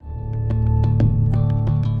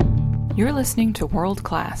You're listening to World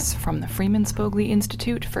Class from the Freeman Spogli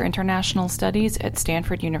Institute for International Studies at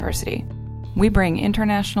Stanford University. We bring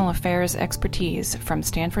international affairs expertise from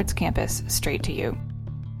Stanford's campus straight to you.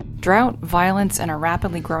 Drought, violence, and a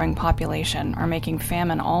rapidly growing population are making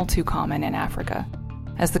famine all too common in Africa.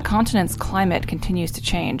 As the continent's climate continues to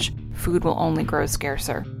change, food will only grow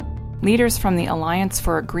scarcer. Leaders from the Alliance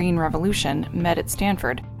for a Green Revolution met at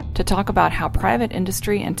Stanford to talk about how private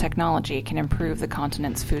industry and technology can improve the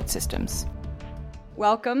continent's food systems.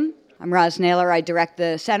 Welcome. I'm Roz Naylor. I direct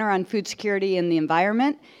the Center on Food Security and the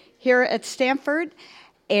Environment here at Stanford,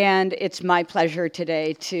 and it's my pleasure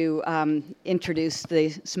today to introduce the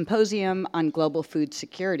Symposium on Global Food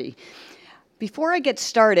Security. Before I get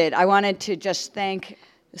started, I wanted to just thank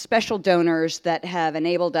the special donors that have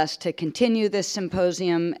enabled us to continue this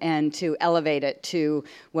symposium and to elevate it to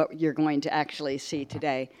what you're going to actually see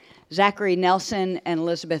today. Zachary Nelson and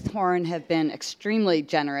Elizabeth Horn have been extremely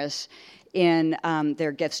generous in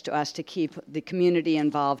their gifts to us to keep the community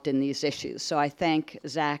involved in these issues. So I thank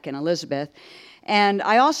Zach and Elizabeth. And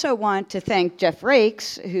I also want to thank Jeff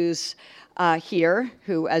Rakes, who's here,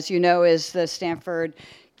 who, as you know, is the Stanford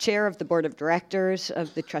chair of the board of directors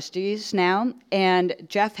of the trustees now. And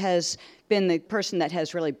Jeff has been the person that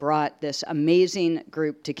has really brought this amazing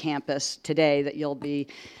group to campus today that you'll be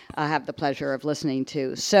have the pleasure of listening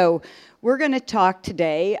to. So we're going to talk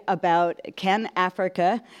today about, can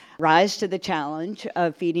Africa rise to the challenge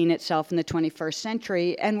of feeding itself in the 21st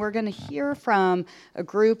century? And we're going to hear from a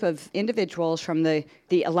group of individuals from the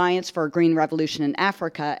Alliance for a Green Revolution in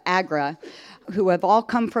Africa, AGRA, who have all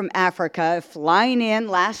come from Africa, flying in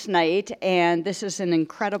last night, and this is an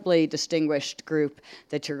incredibly distinguished group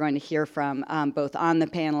that you're going to hear from, both on the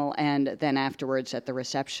panel and then afterwards at the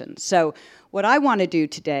reception. So what I want to do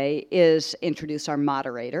today is introduce our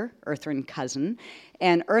moderator, Ertharin Cousin,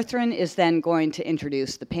 and Ertharin is then going to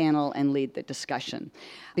introduce the panel and lead the discussion.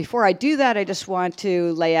 Before I do that, I just want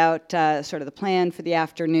to lay out sort of the plan for the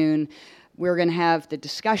afternoon. We're going to have the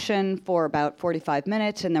discussion for about 45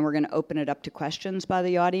 minutes, and then we're going to open it up to questions by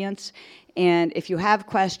the audience. And if you have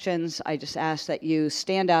questions, I just ask that you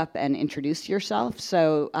stand up and introduce yourself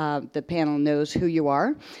so the panel knows who you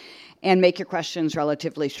are, and make your questions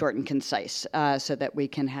relatively short and concise so that we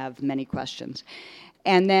can have many questions.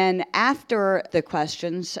 And then after the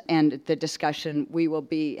questions and the discussion, we will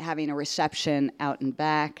be having a reception out and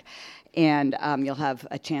back, and you'll have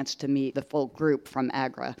a chance to meet the full group from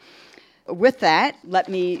AGRA. With that, let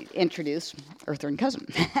me introduce Ertharin Cousin,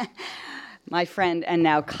 my friend and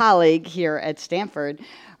now colleague here at Stanford.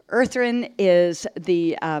 Ertharin is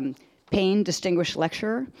the Payne Distinguished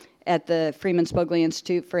Lecturer at the Freeman Spogli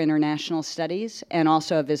Institute for International Studies and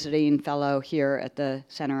also a visiting fellow here at the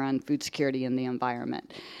Center on Food Security and the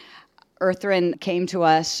Environment. Ertharin came to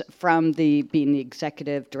us from being the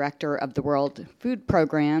executive director of the World Food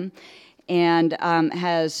Program, and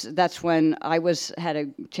that's when I had a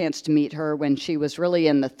chance to meet her when she was really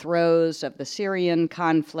in the throes of the Syrian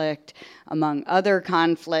conflict, among other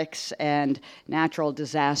conflicts and natural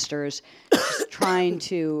disasters, just trying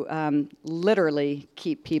to literally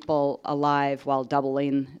keep people alive while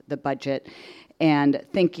doubling the budget, and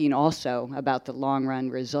thinking also about the long-run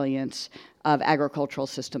resilience of agricultural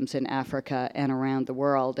systems in Africa and around the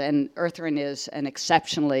world. And Ertharin is an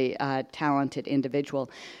exceptionally talented individual.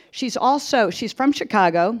 She's from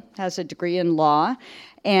Chicago, has a degree in law,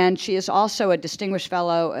 and she is also a distinguished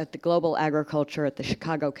fellow at the Global Agriculture at the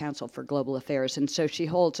Chicago Council for Global Affairs. And so she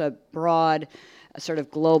holds a broad, sort of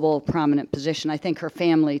global prominent position. I think her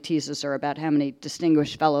family teases her about how many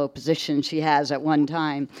distinguished fellow positions she has at one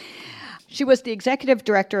time. She was the executive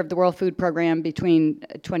director of the World Food Program between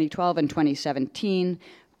 2012 and 2017.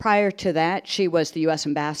 Prior to that, she was the U.S.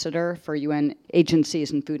 ambassador for UN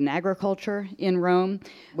agencies in food and agriculture in Rome,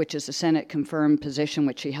 which is a Senate-confirmed position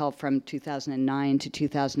which she held from 2009 to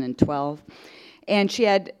 2012. And she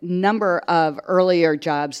had a number of earlier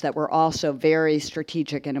jobs that were also very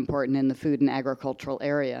strategic and important in the food and agricultural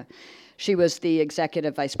area. She was the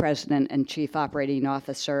executive vice president and chief operating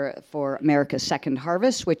officer for America's Second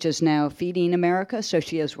Harvest, which is now Feeding America. So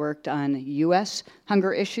she has worked on U.S.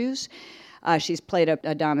 hunger issues. She's played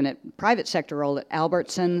a dominant private sector role at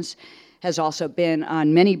Albertsons, has also been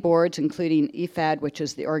on many boards, including IFAD, which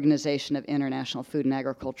is the Organization of International Food and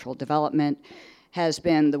Agricultural Development, has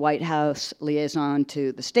been the White House liaison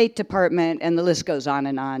to the State Department, and the list goes on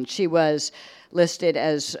and on. She was listed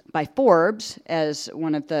by Forbes as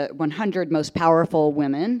one of the 100 most powerful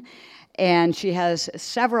women, and she has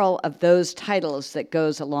several of those titles that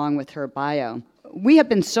goes along with her bio. We have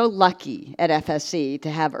been so lucky at FSC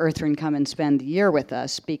to have Earthryn come and spend the year with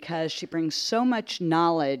us because she brings so much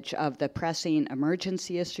knowledge of the pressing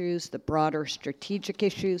emergency issues, the broader strategic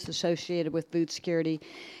issues associated with food security,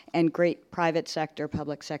 and great private sector,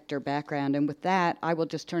 public sector background. And with that, I will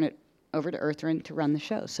just turn it over to Earthryn to run the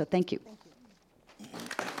show. So thank you.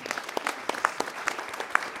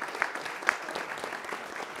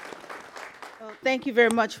 Thank you very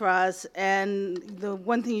much, Roz. And the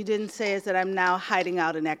one thing you didn't say is that I'm now hiding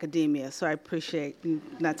out in academia, so I appreciate you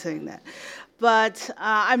not saying that. But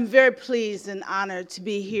I'm very pleased and honored to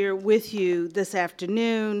be here with you this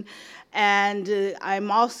afternoon. And I'm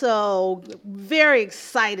also very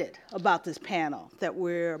excited about this panel that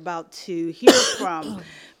we're about to hear from,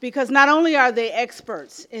 because not only are they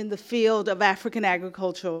experts in the field of African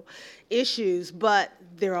agricultural issues, but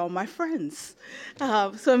they're all my friends.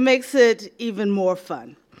 So it makes it even more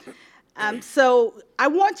fun. So I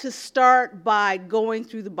want to start by going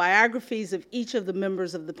through the biographies of each of the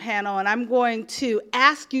members of the panel, and I'm going to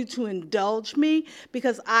ask you to indulge me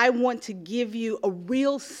because I want to give you a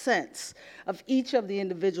real sense of each of the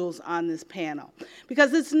individuals on this panel.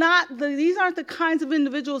 Because these aren't the kinds of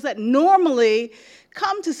individuals that normally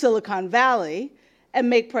come to Silicon Valley and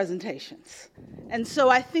make presentations. And so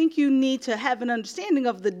I think you need to have an understanding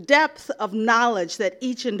of the depth of knowledge that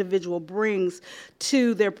each individual brings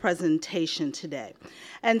to their presentation today.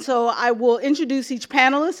 And so I will introduce each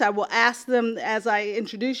panelist. I will ask them, as I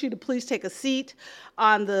introduce you, to please take a seat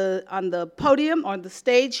on the podium, on the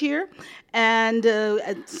stage here. And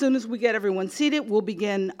as soon as we get everyone seated, we'll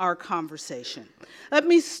begin our conversation. Let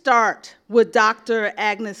me start with Dr.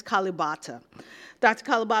 Agnes Kalibata. Dr.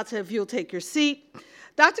 Kalibata, if you'll take your seat.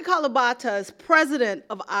 Dr. Kalibata is president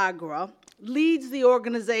of AGRA, leads the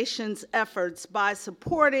organization's efforts by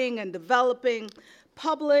supporting and developing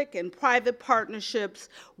public and private partnerships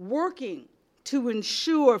working to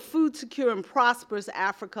ensure food secure and prosperous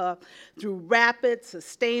Africa through rapid,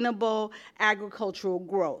 sustainable agricultural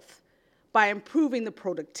growth by improving the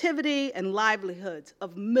productivity and livelihoods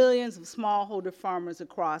of millions of smallholder farmers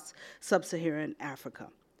across sub-Saharan Africa.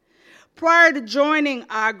 Prior to joining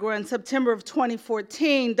AGRA in September of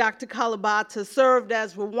 2014, Dr. Kalibata served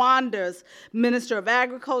as Rwanda's Minister of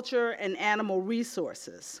Agriculture and Animal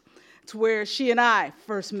Resources. It's where she and I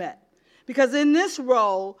first met. Because in this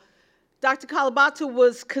role, Dr. Kalibata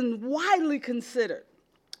was widely considered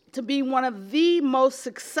to be one of the most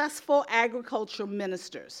successful agricultural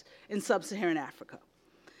ministers in sub-Saharan Africa.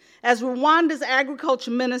 As Rwanda's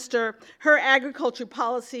agriculture minister, her agriculture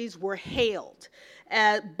policies were hailed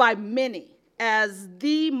by many as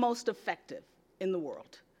the most effective in the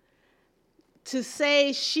world. To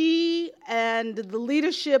say she and the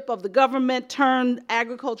leadership of the government turned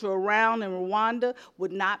agriculture around in Rwanda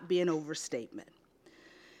would not be an overstatement.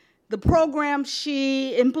 The programs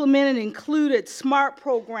she implemented included smart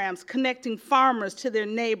programs connecting farmers to their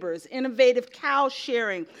neighbors, innovative cow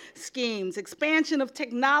sharing schemes, expansion of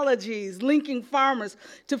technologies linking farmers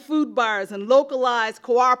to food buyers, and localized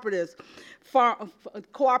cooperative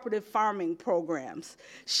farming programs.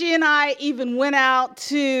 She and I even went out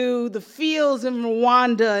to the fields in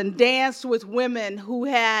Rwanda and danced with women who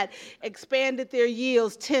had expanded their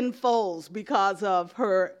yields tenfold because of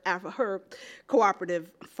her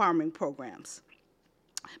cooperative farming programs.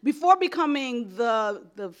 Before becoming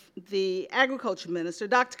the agriculture minister,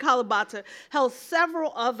 Dr. Kalibata held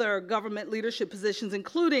several other government leadership positions,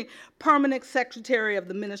 including permanent secretary of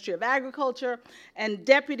the Ministry of Agriculture and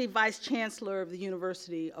deputy vice chancellor of the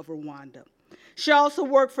University of Rwanda. She also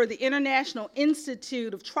worked for the International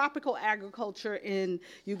Institute of Tropical Agriculture in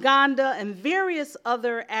Uganda and various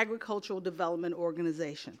other agricultural development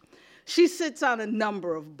organizations. She sits on a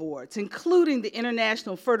number of boards, including the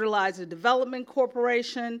International Fertilizer Development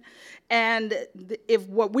Corporation and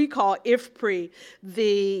what we call IFPRI,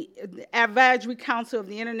 the Advisory Council of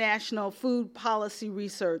the International Food Policy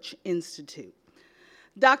Research Institute.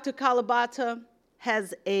 Dr. Kalibata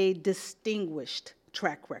has a distinguished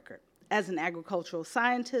track record as an agricultural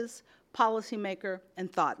scientist, policymaker,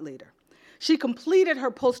 and thought leader. She completed her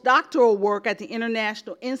postdoctoral work at the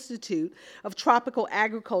International Institute of Tropical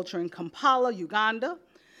Agriculture in Kampala, Uganda.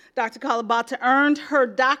 Dr. Kalibata earned her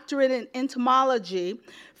doctorate in entomology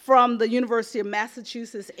from the University of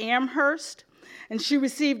Massachusetts Amherst, and she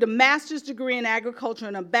received a master's degree in agriculture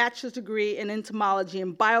and a bachelor's degree in entomology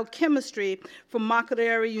and biochemistry from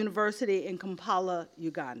Makerere University in Kampala,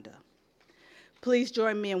 Uganda. Please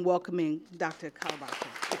join me in welcoming Dr. Kalibata.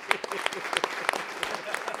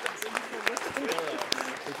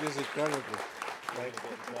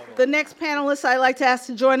 The next panelist I'd like to ask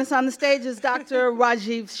to join us on the stage is Dr.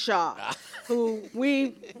 Rajiv Shah, who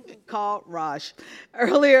we call Raj.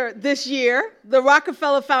 Earlier this year, the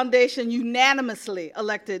Rockefeller Foundation unanimously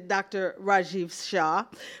elected Dr. Rajiv Shah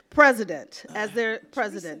as their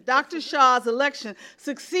president. Dr. Shah's election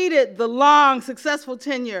succeeded the long, successful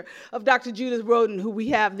tenure of Dr. Judith Rodin, who we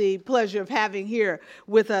have the pleasure of having here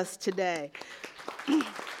with us today.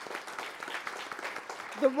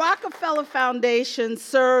 The Rockefeller Foundation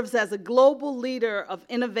serves as a global leader of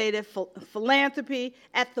innovative philanthropy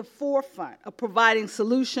at the forefront of providing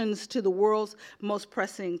solutions to the world's most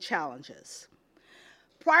pressing challenges.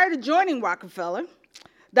 Prior to joining Rockefeller,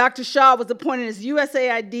 Dr. Shah was appointed as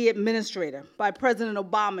USAID Administrator by President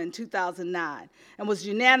Obama in 2009 and was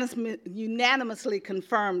unanimously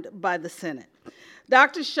confirmed by the Senate.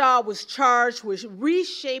 Dr. Shah was charged with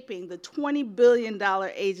reshaping the $20 billion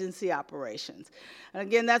agency operations. And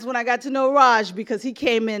again, that's when I got to know Raj, because he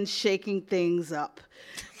came in shaking things up.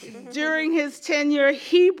 During his tenure,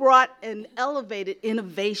 he brought an elevated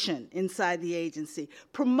innovation inside the agency,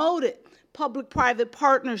 promoted public-private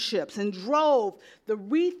partnerships, and drove the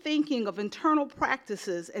rethinking of internal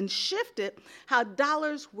practices and shifted how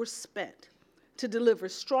dollars were spent to deliver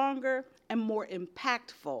stronger and more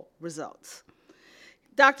impactful results.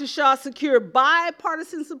 Dr. Shah secured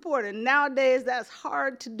bipartisan support, and nowadays that's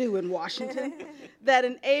hard to do in Washington, that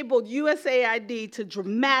enabled USAID to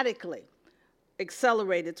dramatically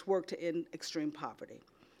accelerate its work to end extreme poverty.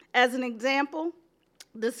 As an example,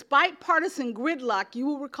 despite partisan gridlock, you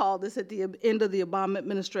will recall this at the end of the Obama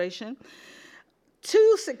administration,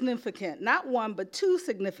 two significant, not one, but two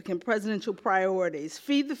significant presidential priorities,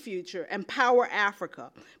 Feed the Future and Power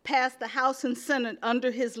Africa, passed the House and Senate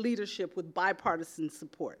under his leadership with bipartisan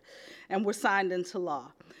support and were signed into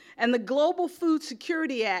law. And the Global Food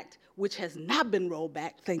Security Act, which has not been rolled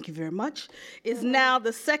back, thank you very much, is now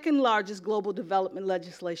the second largest global development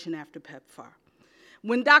legislation after PEPFAR.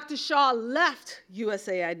 When Dr. Shah left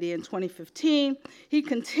USAID in 2015, he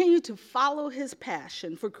continued to follow his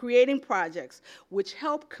passion for creating projects which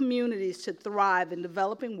help communities to thrive in the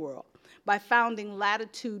developing world by founding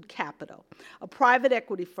Latitude Capital, a private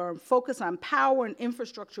equity firm focused on power and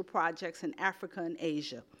infrastructure projects in Africa and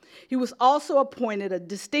Asia. He was also appointed a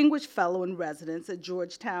distinguished fellow in residence at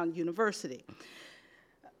Georgetown University.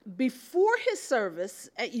 Before his service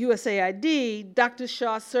at USAID, Dr.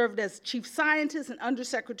 Shah served as chief scientist and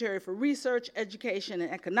undersecretary for research, education,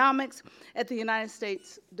 and economics at the United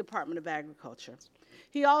States Department of Agriculture.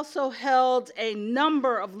 He also held a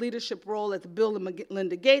number of leadership roles at the Bill and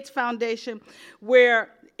Melinda Gates Foundation, where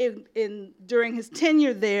during his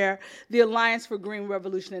tenure there, the Alliance for Green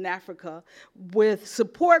Revolution in Africa, with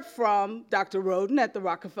support from Dr. Rodin at the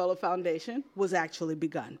Rockefeller Foundation, was actually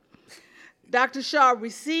begun. Dr. Shah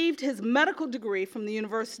received his medical degree from the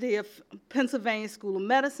University of Pennsylvania School of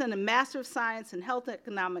Medicine and Master of Science in Health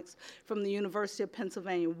Economics from the University of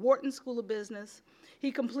Pennsylvania Wharton School of Business.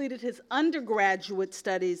 He completed his undergraduate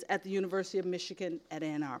studies at the University of Michigan at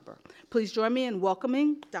Ann Arbor. Please join me in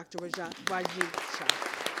welcoming Dr. Rajiv Shah.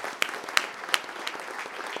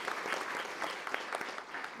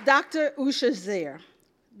 Dr. Usha Zair.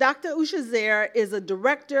 Dr. Usha Zair is a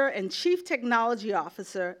director and chief technology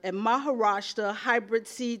officer at Maharashtra Hybrid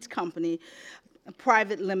Seeds Company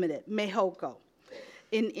Private Limited, Mehoko,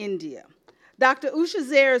 in India. Dr. Usha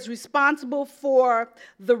Zair is responsible for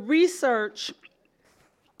the research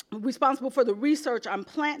on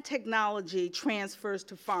plant technology transfers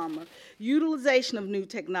to pharma, utilization of new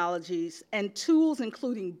technologies, and tools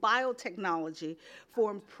including biotechnology for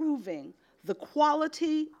improving the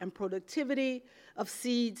quality and productivity of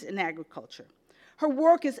seeds in agriculture. Her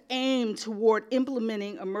work is aimed toward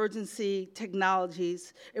implementing emerging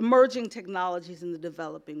technologies in the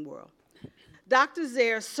developing world. Dr.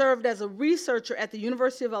 Zair served as a researcher at the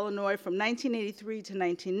University of Illinois from 1983 to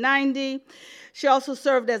 1990. She also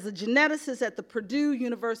served as a geneticist at the Purdue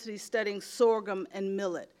University studying sorghum and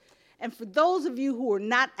millet. And for those of you who are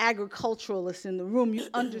not agriculturalists in the room, you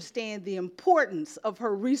understand the importance of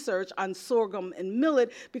her research on sorghum and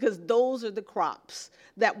millet, because those are the crops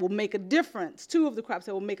that will make a difference, two of the crops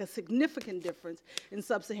that will make a significant difference in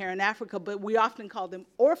sub-Saharan Africa, but we often call them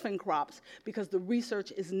orphan crops because the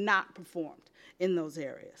research is not performed in those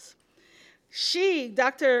areas.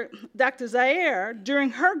 Dr. Zair, during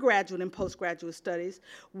her graduate and postgraduate studies,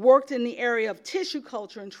 worked in the area of tissue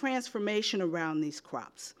culture and transformation around these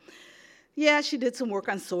crops. Yeah, she did some work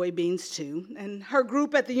on soybeans too, and her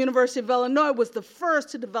group at the University of Illinois was the first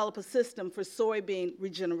to develop a system for soybean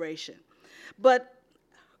regeneration. But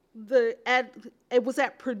it was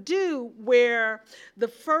at Purdue where the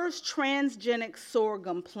first transgenic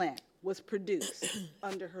sorghum plant was produced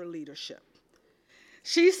under her leadership.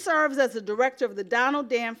 She serves as the director of the Donald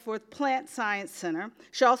Danforth Plant Science Center.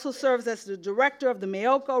 She also serves as the director of the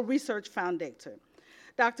Mayoko Research Foundation.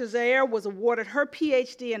 Dr. Zaire was awarded her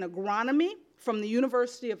PhD in agronomy from the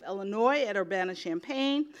University of Illinois at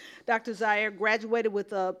Urbana-Champaign. Dr. Zaire graduated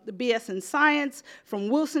with a BS in Science from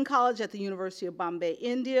Wilson College at the University of Bombay,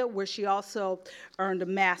 India, where she also earned a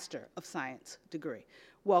Master of Science degree.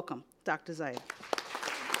 Welcome, Dr. Zaire.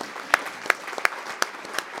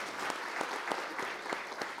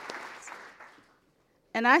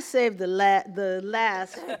 And I saved the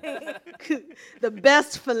last, the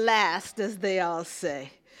best for last, as they all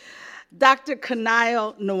say. Dr.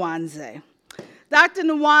 Kanayo Nwanze. Dr.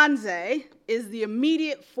 Nwanze is the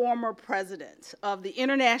immediate former president of the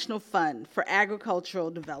International Fund for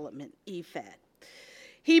Agricultural Development, IFAD.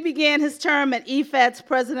 He began his term at IFAD's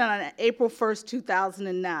president on April 1st,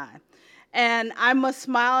 2009. And I must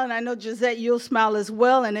smile, and I know Josette, you'll smile as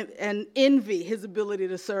well, and envy his ability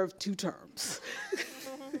to serve 2 terms.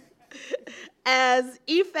 As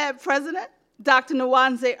IFAD president, Dr.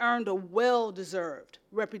 Nwanze earned a well-deserved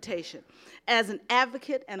reputation as an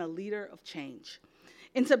advocate and a leader of change.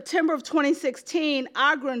 In September of 2016,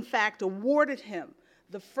 AGRA, in fact, awarded him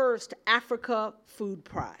the first Africa Food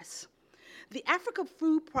Prize. The Africa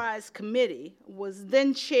Food Prize Committee was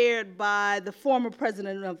then chaired by the former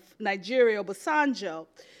president of Nigeria, Obasanjo.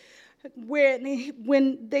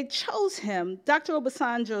 When they chose him, Dr.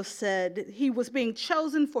 Obasanjo said he was being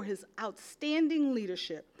chosen for his outstanding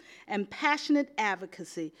leadership and passionate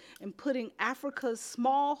advocacy in putting Africa's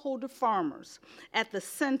smallholder farmers at the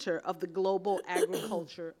center of the global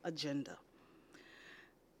agriculture agenda.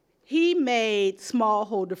 He made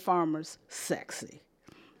smallholder farmers sexy.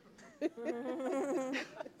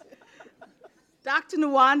 Dr.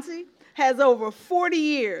 Nwanze has over 40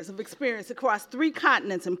 years of experience across 3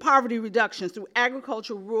 continents in poverty reduction through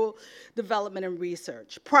agriculture, rural development, and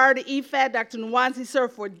research. Prior to IFAD, Dr. Nwanze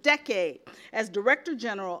served for a decade as Director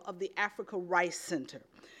General of the Africa Rice Center.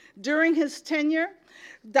 During his tenure,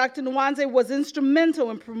 Dr. Nwanze was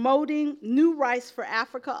instrumental in promoting New Rice for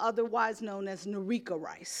Africa, otherwise known as Nerica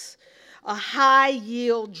rice, a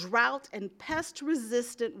high-yield, drought and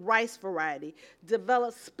pest-resistant rice variety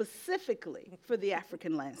developed specifically for the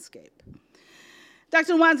African landscape.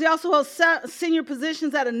 Dr. Nwanze also holds senior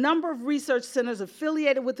positions at a number of research centers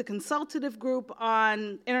affiliated with the Consultative Group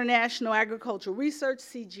on International Agricultural Research,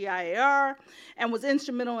 CGIAR, and was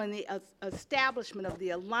instrumental in the establishment of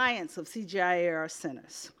the Alliance of CGIAR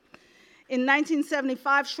Centers. In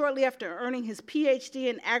 1975, shortly after earning his PhD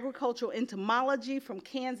in agricultural entomology from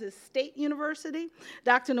Kansas State University,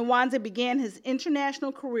 Dr. Nwanze began his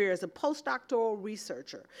international career as a postdoctoral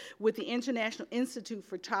researcher with the International Institute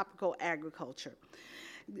for Tropical Agriculture.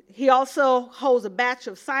 He also holds a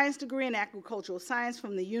Bachelor of Science degree in agricultural science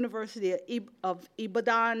from the University of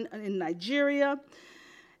Ibadan in Nigeria.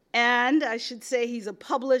 And I should say he's a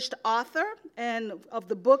published author of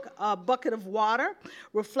the book, Bucket of Water,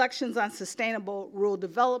 Reflections on Sustainable Rural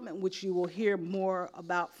Development, which you will hear more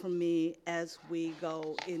about from me as we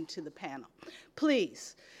go into the panel.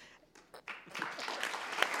 Please.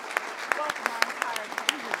 Welcome our entire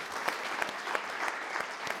panel.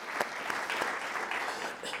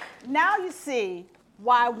 Now you see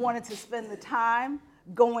why I wanted to spend the time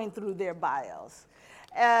going through their bios.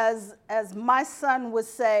 As my son would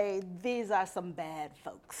say, these are some bad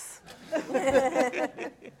folks.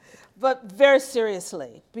 But very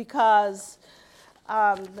seriously, because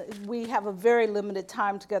we have a very limited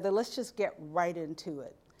time together, let's just get right into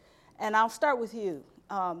it. And I'll start with you,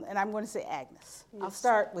 and I'm going to say Agnes. Yes. I'll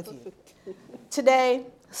start with you. Today,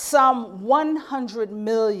 some 100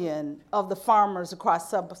 million of the farmers across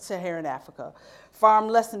sub-Saharan Africa farm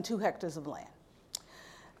less than 2 hectares of land.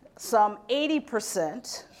 Some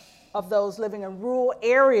 80% of those living in rural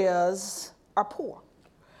areas are poor.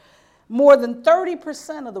 More than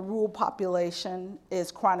 30% of the rural population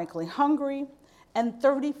is chronically hungry, and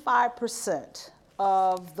 35%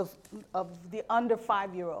 of the under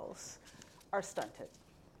 5-year-olds are stunted.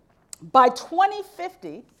 By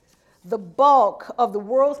 2050, the bulk of the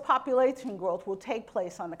world's population growth will take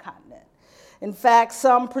place on the continent. In fact,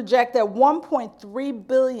 some project that 1.3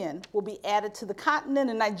 billion will be added to the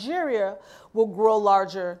continent, and Nigeria will grow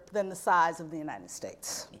larger than the size of the United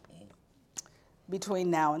States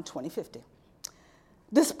between now and 2050.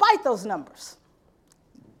 Despite those numbers,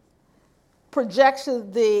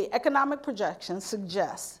 the economic projections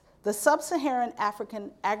suggest the sub-Saharan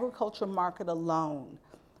African agriculture market alone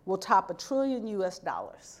will top $1 trillion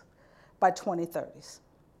by 2030.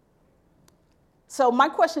 So my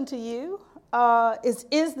question to you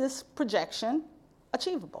is this projection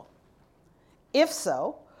achievable? If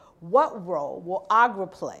so, what role will AGRA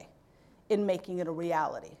play in making it a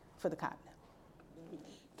reality for the continent?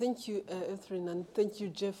 Thank you, Etherin, and thank you,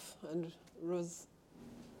 Jeff and Rose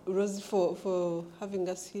for having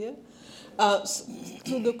us here.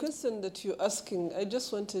 To the question that you're asking, I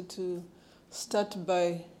just wanted to start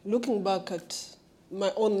by looking back at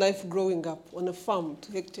my own life growing up on a farm,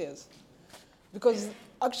 2 hectares. Because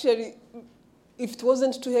actually, if it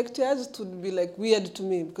wasn't 2 hectares, it would be like weird to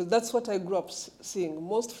me, because that's what I grew up seeing.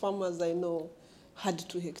 Most farmers I know had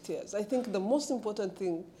 2 hectares. I think the most important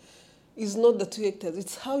thing is not the 2 hectares,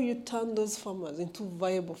 it's how you turn those farmers into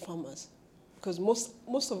viable farmers. Because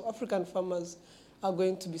most of African farmers are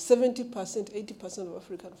going to be 70%, 80% of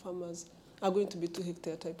African farmers are going to be 2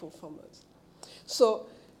 hectare type of farmers. So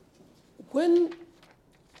when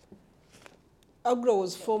AGRA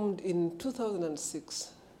was formed in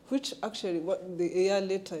 2006, which actually, a year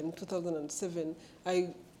later in 2007,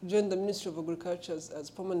 I joined the Ministry of Agriculture as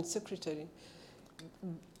permanent secretary.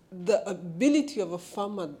 The ability of a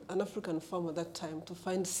farmer, an African farmer at that time, to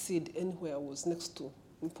find seed anywhere was next to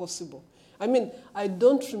impossible. I mean, I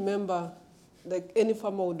don't remember like any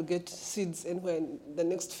farmer would get seeds anywhere in the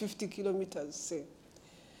next 50 kilometers, say.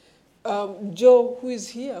 Joe, who is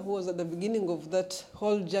here, who was at the beginning of that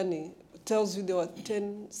whole journey, tells you there were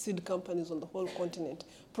 10 seed companies on the whole continent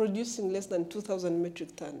producing less than 2,000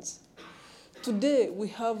 metric tons. Today, we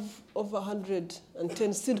have over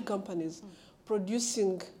 110 seed companies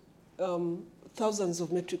producing thousands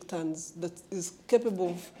of metric tons that is capable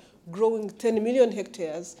of growing 10 million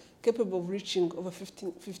hectares, capable of reaching over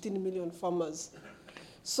 15 million farmers.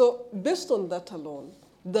 So based on that alone,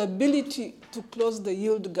 the ability to close the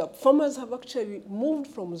yield gap, farmers have actually moved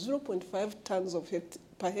from 0.5 tons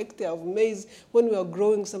per hectare of maize when we were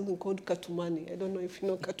growing something called katumani. I don't know if you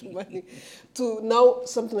know katumani, to now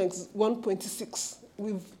something like 1.6.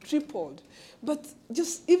 We've tripled. But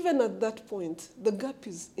just even at that point, the gap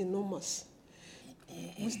is enormous.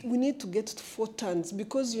 We need to get to 4 tons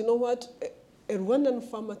because you know what? A Rwandan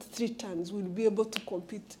farmer at 3 tons will be able to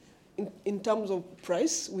compete in terms of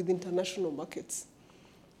price with international markets.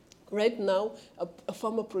 Right now, a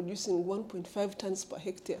farmer producing 1.5 tons per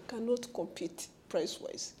hectare cannot compete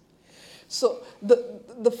price-wise. So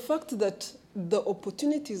the fact that the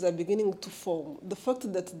opportunities are beginning to form, the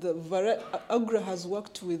fact that AGRA has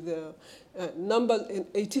worked with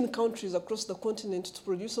 18 countries across the continent to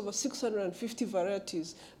produce over 650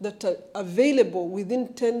 varieties that are available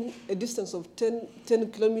within a distance of 10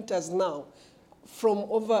 kilometers now, from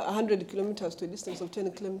over 100 kilometers to a distance of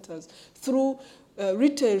 10 kilometers, through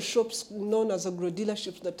retail shops known as agro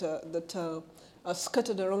dealerships that are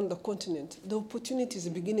scattered around the continent. The opportunity is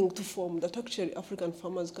beginning to form that actually African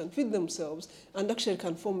farmers can feed themselves and actually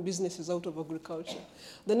can form businesses out of agriculture.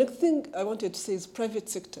 The next thing I wanted to say is private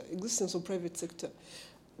sector, existence of private sector.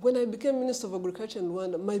 When I became Minister of Agriculture in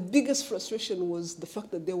Rwanda, my biggest frustration was the fact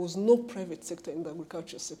that there was no private sector in the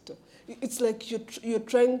agriculture sector. It's like you're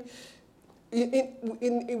trying,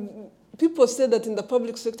 people say that in the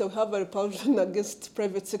public sector we have a repulsion against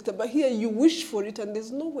private sector, but here you wish for it and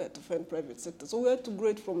there's nowhere to find private sector. So we have to grow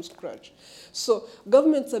it from scratch. So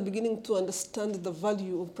governments are beginning to understand the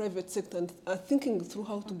value of private sector and are thinking through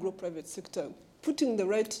how to grow private sector, putting the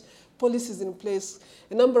right policies in place.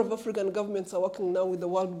 A number of African governments are working now with the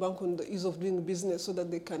World Bank on the ease of doing business so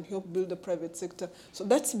that they can help build the private sector. So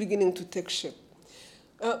that's beginning to take shape.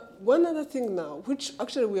 One other thing now, which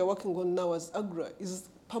actually we are working on now as AGRA, is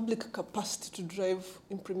public capacity to drive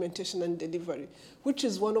implementation and delivery, which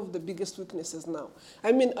is one of the biggest weaknesses now.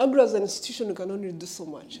 I mean, AGRA as an institution can only do so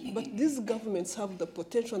much, but these governments have the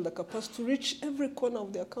potential and the capacity to reach every corner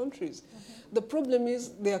of their countries. The problem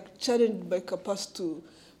is they are challenged by capacity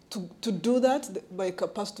to do that, by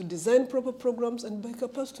capacity to design proper programs, and by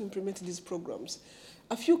capacity to implement these programs.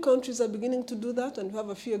 A few countries are beginning to do that, and we have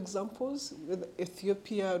a few examples with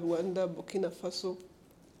Ethiopia, Rwanda, Burkina Faso.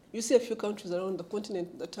 You see a few countries around the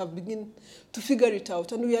continent that have begun to figure it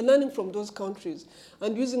out, and we are learning from those countries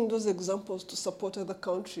and using those examples to support other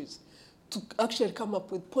countries to actually come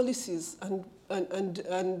up with policies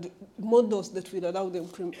and models that will allow them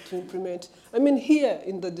to implement. I mean, here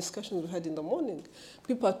in the discussions we had in the morning,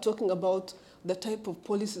 people are talking about the type of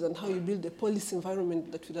policies and how you build a policy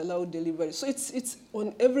environment that will allow delivery. So it's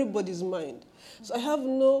on everybody's mind. So I have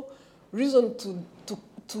no reason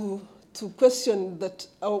to question that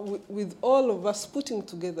with all of us putting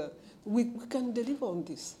together, we can deliver on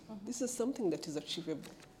this. This is something that is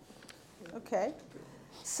achievable. Okay.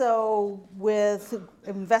 So with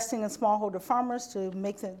investing in smallholder farmers to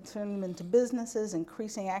turn them into businesses,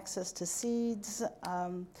 increasing access to seeds,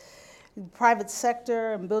 private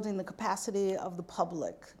sector, and building the capacity of the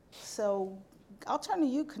public. So I'll turn to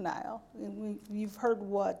you, Kanile. You've heard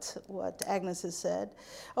what Agnes has said.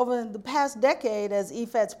 Over the past decade, as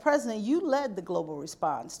IFAD's president, you led the global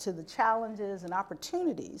response to the challenges and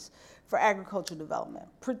opportunities for agricultural development,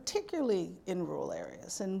 particularly in rural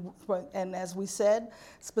areas. And as we said,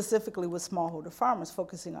 specifically with smallholder farmers,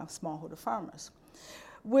 focusing on smallholder farmers.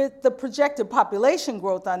 With the projected population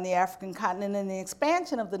growth on the African continent and the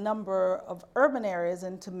expansion of the number of urban areas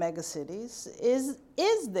into megacities, is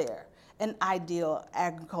there an ideal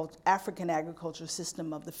African agriculture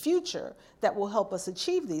system of the future that will help us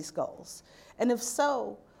achieve these goals? And if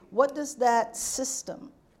so, what does that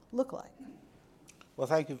system look like? Well,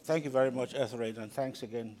 thank you very much, Etheridge, and thanks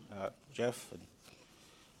again, Jeff,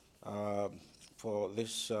 for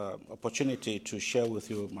this opportunity to share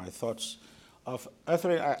with you my thoughts.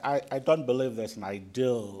 Etheridge, I don't believe there's an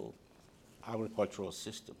ideal agricultural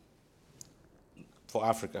system for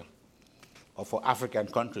Africa, or for African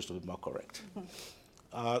countries, to be more correct.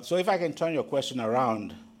 So if I can turn your question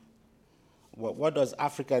around, what does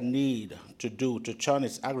Africa need to do to turn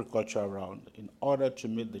its agriculture around in order to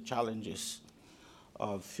meet the challenges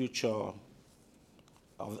of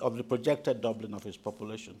of the projected doubling of its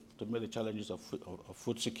population, to meet the challenges of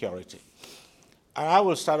food security? And I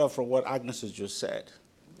will start off from what Agnes has just said.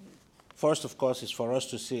 First, of course, is for us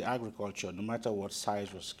to see agriculture, no matter what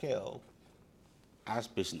size or scale, as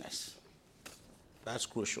business. That's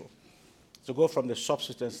crucial. To go from the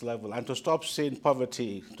subsistence level and to stop seeing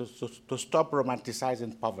poverty, to stop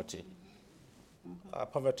romanticizing poverty.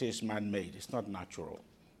 Poverty is man-made, it's not natural.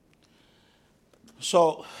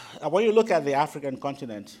 So when you look at the African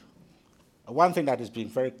continent, one thing that has been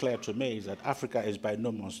very clear to me is that Africa is by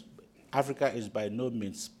no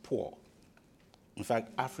means poor. In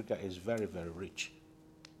fact, Africa is very, very rich.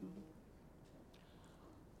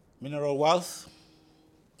 Mineral wealth,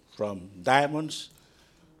 from diamonds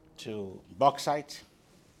to bauxite,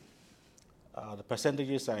 the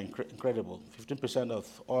percentages are incredible. 15%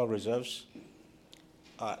 of oil reserves.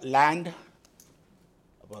 Land,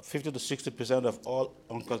 about 50 to 60% of all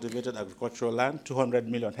uncultivated agricultural land, 200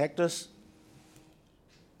 million hectares.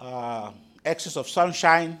 Excess of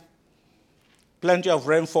sunshine, plenty of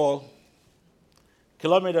rainfall,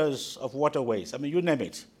 kilometers of waterways, I mean, you name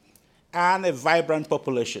it. And a vibrant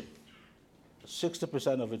population,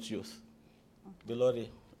 60% of its youth below the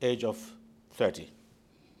age of 30.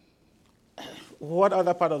 What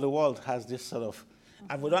other part of the world has this sort of,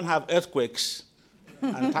 and we don't have earthquakes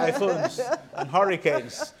and typhoons and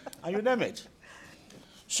hurricanes, and you name it.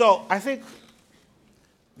 So I think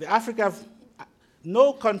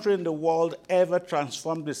no country in the world ever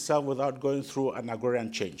transformed itself without going through an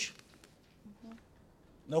agrarian change.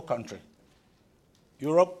 No country.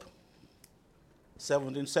 Europe,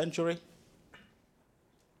 17th century.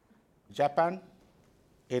 Japan,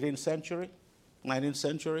 18th century, 19th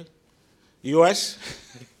century. US,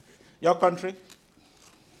 your country.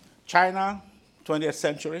 China, 20th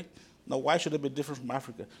century. Now, why should it be different from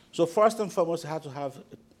Africa? So first and foremost, it had to have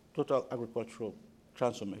a total agricultural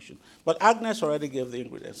transformation. But Agnes already gave the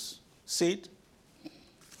ingredients: seed,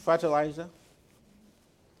 fertilizer,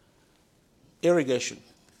 irrigation.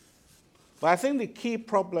 But I think the key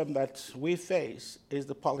problem that we face is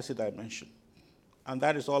the policy dimension. And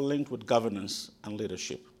that is all linked with governance and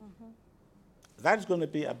leadership. That's going to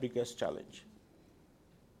be our biggest challenge.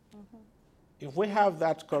 If we have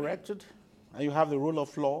that corrected, and you have the rule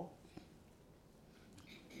of law,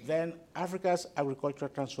 then Africa's agricultural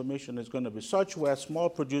transformation is going to be such where small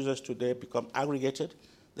producers today become aggregated.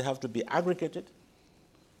 They have to be aggregated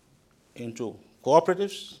into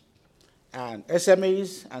cooperatives and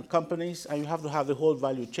SMEs and companies, and you have to have the whole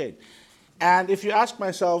value chain. And if you ask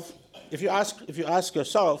yourself,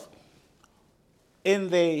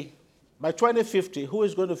 by 2050, who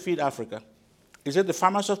is going to feed Africa? Is it the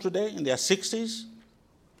farmers of today in their 60s?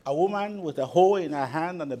 A woman with a hoe in her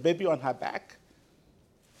hand and a baby on her back?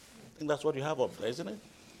 I think that's what you have up there, isn't it?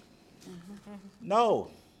 No,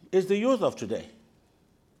 it's the youth of today.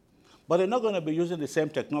 But they're not going to be using the same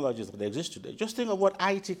technologies that exist today. Just think of what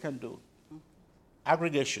IT can do.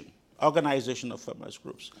 Aggregation, organization of farmers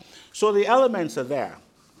groups. So the elements are there.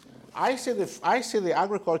 I see the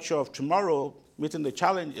agriculture of tomorrow meeting the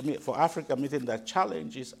challenge, for Africa meeting that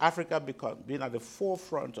challenge is Africa being at the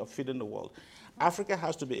forefront of feeding the world. Africa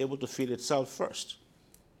has to be able to feed itself first.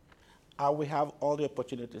 And we have all the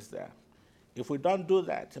opportunities there. If we don't do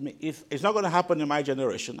that, if it's not going to happen in my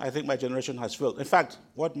generation. I think my generation has failed. In fact,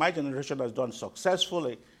 what my generation has done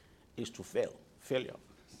successfully is to failure.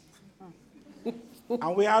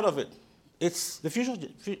 And we're out of it. It's the future,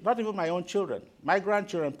 not even my own children, my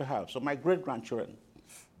grandchildren perhaps, or my great-grandchildren.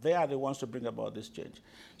 They are the ones to bring about this change.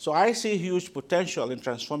 So I see huge potential in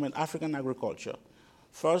transforming African agriculture.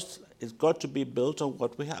 First, it's got to be built on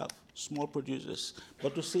what we have, small producers,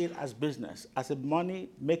 but to see it as business, as a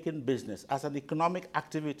money-making business, as an economic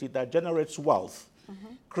activity that generates wealth,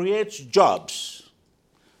 creates jobs,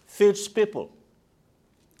 feeds people,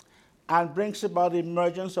 and brings about the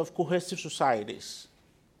emergence of cohesive societies.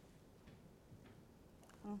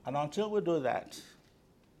 And until we do that,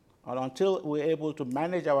 and until we're able to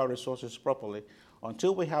manage our resources properly,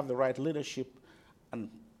 until we have the right leadership and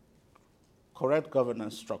correct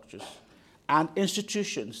governance structures and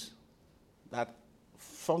institutions that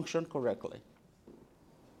function correctly,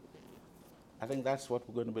 I think that's what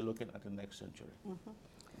we're going to be looking at in the next century.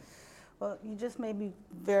 Well, you just made me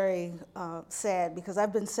very sad, because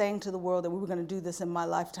I've been saying to the world that we were going to do this in my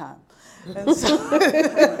lifetime. And so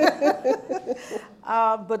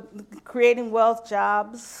but creating wealth,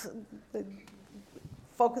 jobs,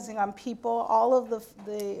 focusing on people, all of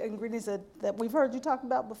the ingredients that we've heard you talk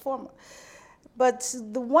about before. But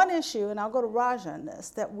the one issue, and I'll go to Raj on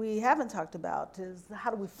this, that we haven't talked about is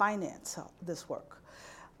how do we finance this work?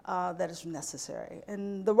 That is necessary.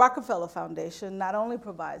 And the Rockefeller Foundation not only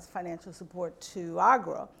provides financial support to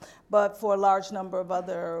AGRA, but for a large number of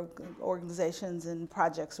other organizations and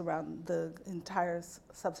projects around the entire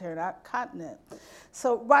sub-Saharan continent.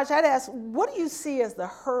 So Raj, I'd ask, what do you see as the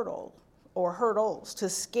hurdle or hurdles to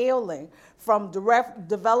scaling from direct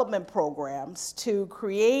development programs to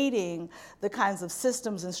creating the kinds of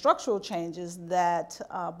systems and structural changes that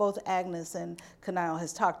both Agnes and Kanayo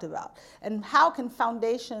has talked about? And how can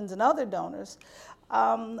foundations and other donors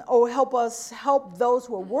or help those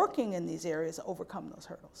who are working in these areas overcome those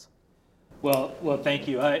hurdles? Well, thank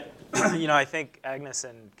you. I think Agnes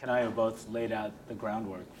and Kanayo both laid out the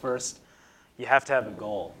groundwork. First, you have to have a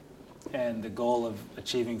goal. And the goal of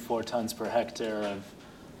achieving 4 tons per hectare of,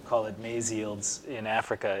 call it maize yields in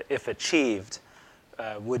Africa, if achieved,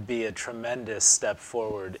 would be a tremendous step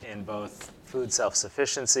forward in both food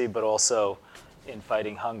self-sufficiency, but also in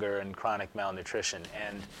fighting hunger and chronic malnutrition.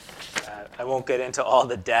 And I won't get into all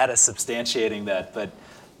the data substantiating that, but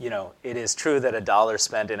it is true that $1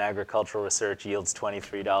 spent in agricultural research yields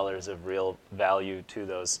 $23 of real value to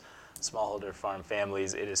those smallholder farm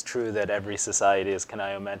families. It is true that every society, as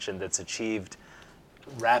Kanayo mentioned, that's achieved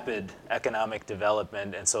rapid economic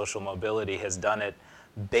development and social mobility has done it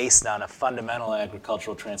based on a fundamental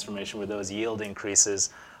agricultural transformation where those yield increases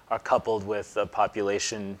are coupled with a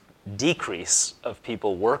population decrease of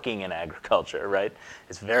people working in agriculture, right?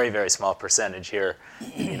 It's a very, very small percentage here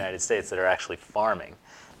in the United States that are actually farming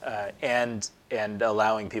and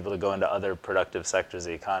allowing people to go into other productive sectors of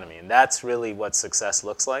the economy. And that's really what success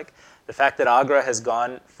looks like. The fact that AGRA has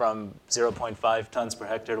gone from 0.5 tons per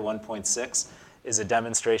hectare to 1.6 is a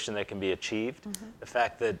demonstration that can be achieved. The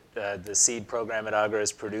fact that the seed program at AGRA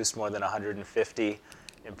has produced more than 150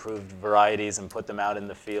 improved varieties and put them out in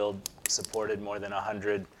the field, supported more than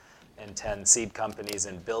 110 seed companies,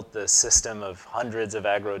 and built the system of hundreds of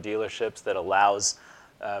agro dealerships that allows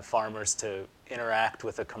farmers to interact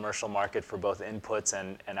with a commercial market for both inputs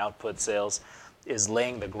and output sales, is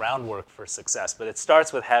laying the groundwork for success. But it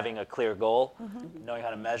starts with having a clear goal, knowing how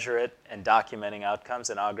to measure it, and documenting outcomes.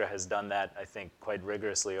 And AGRA has done that, I think, quite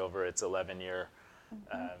rigorously over its 11-year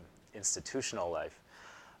institutional life.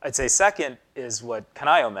 I'd say second is what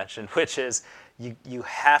Kanayo mentioned, which is you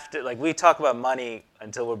have to, like we talk about money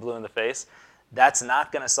until we're blue in the face. That's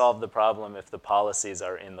not going to solve the problem if the policies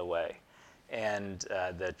are in the way. And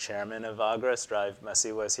the chairman of AGRA, Strive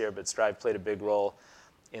Masiwa, is here, but Strive played a big role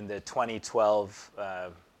in the 2012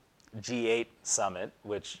 G8 summit,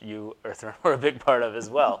 which you, Earth, were a big part of as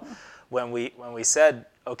well, when we said,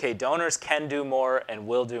 okay, donors can do more and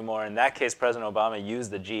will do more. In that case, President Obama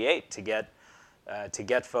used the G8 to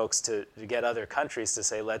get folks to get other countries to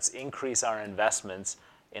say, let's increase our investments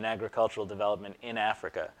in agricultural development in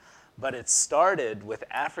Africa. But it started with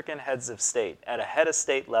African heads of state at a head of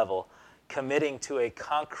state level committing to a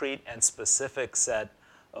concrete and specific set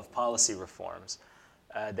of policy reforms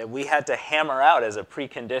that we had to hammer out as a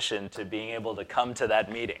precondition to being able to come to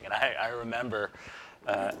that meeting. And I remember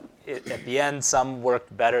at the end, some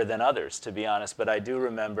worked better than others, to be honest, but I do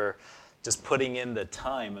remember just putting in the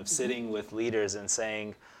time of sitting with leaders and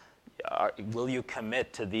saying, will you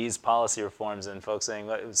commit to these policy reforms? And folks saying,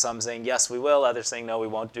 some saying, yes, we will, others saying, no, we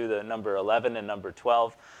won't do the number 11 and number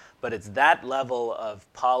 12. But it's that level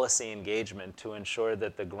of policy engagement to ensure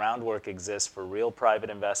that the groundwork exists for real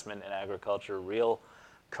private investment in agriculture, real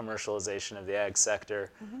commercialization of the ag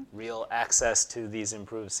sector, real access to these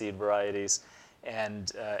improved seed varieties,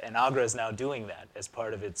 And Agra is now doing that as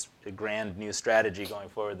part of its grand new strategy going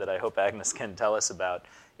forward that I hope Agnes can tell us about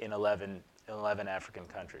in 11 African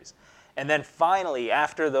countries. And then finally,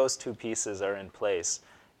 after those two pieces are in place,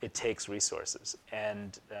 it takes resources.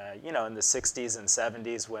 And in the 60s and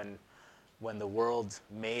 70s, when the world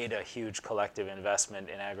made a huge collective investment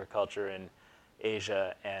in agriculture in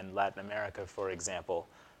Asia and Latin America, for example,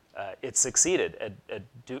 it succeeded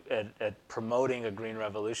at promoting a green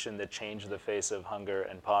revolution that changed the face of hunger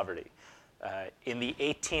and poverty. In the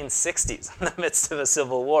 1860s, in the midst of a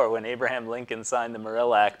civil war, when Abraham Lincoln signed the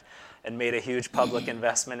Morrill Act and made a huge public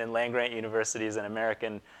investment in land-grant universities and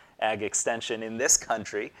American ag extension in this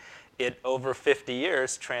country, it, over 50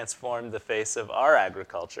 years, transformed the face of our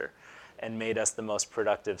agriculture and made us the most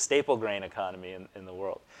productive staple grain economy in the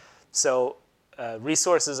world. So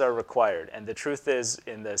resources are required. And the truth is,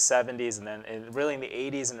 in the 70s and really in the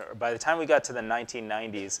 80s, and by the time we got to the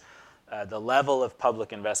 1990s, the level of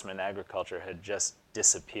public investment in agriculture had just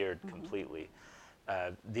disappeared completely.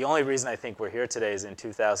 The only reason I think we're here today is in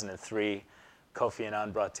 2003, Kofi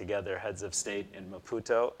Annan brought together heads of state in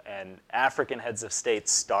Maputo, and African heads of state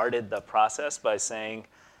started the process by saying,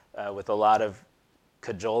 with a lot of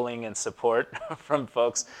cajoling and support from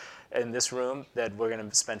folks in this room, that we're going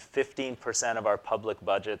to spend 15% of our public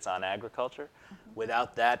budgets on agriculture.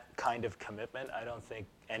 Without that kind of commitment, I don't think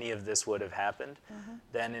any of this would have happened.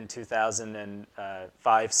 Then in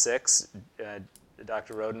 2005-06,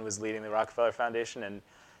 Dr. Roden was leading the Rockefeller Foundation,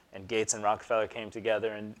 and Gates and Rockefeller came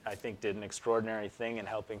together and I think did an extraordinary thing in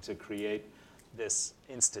helping to create this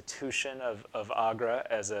institution of AGRA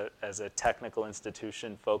as a technical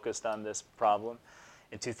institution focused on this problem.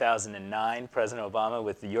 In 2009, President Obama,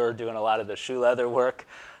 with you're doing a lot of the shoe leather work,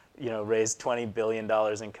 raised $20 billion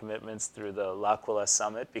in commitments through the L'Aquila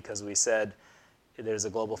Summit because we said there's a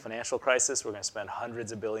global financial crisis. We're going to spend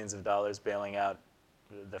hundreds of billions of dollars bailing out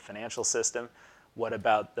the financial system. What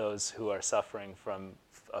about those who are suffering from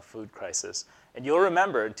a food crisis? And you'll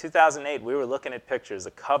remember, in 2008, we were looking at pictures.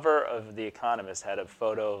 The cover of The Economist had a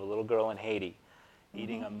photo of a little girl in Haiti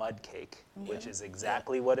eating a mud cake, which is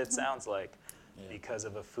exactly what it sounds like because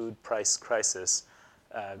of a food price crisis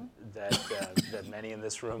that many in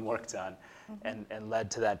this room worked on and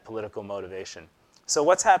led to that political motivation. So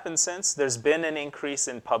what's happened since? There's been an increase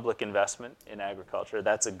in public investment in agriculture.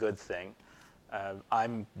 That's a good thing.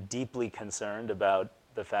 I'm deeply concerned about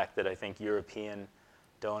the fact that I think European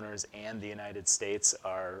donors and the United States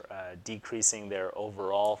are decreasing their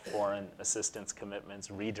overall foreign assistance commitments,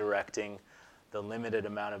 redirecting the limited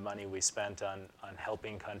amount of money we spent on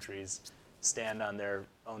helping countries stand on their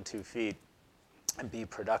own 2 feet and be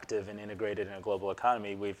productive and integrated in a global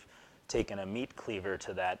economy. We've taken a meat cleaver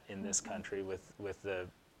to that in this country with the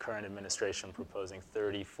current administration proposing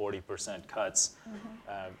 30-40% cuts.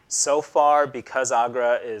 So far, because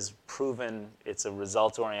AGRA is proven it's a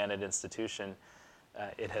results-oriented institution,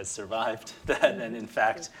 it has survived that and in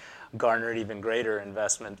fact garnered even greater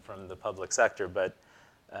investment from the public sector. But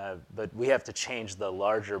we have to change the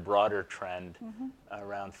larger, broader trend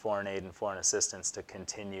around foreign aid and foreign assistance to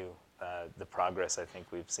continue the progress I think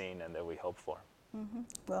we've seen and that we hope for.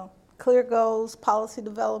 Well, clear goals, policy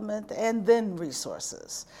development, and then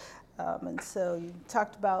resources. And so you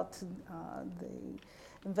talked about the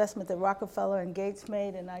investment that Rockefeller and Gates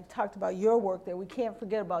made, and I talked about your work there. We can't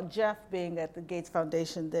forget about Jeff being at the Gates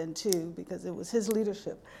Foundation then too, because it was his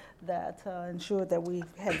leadership that ensured that we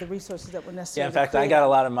had the resources that were necessary. Yeah, in fact, I got a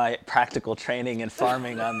lot of my practical training in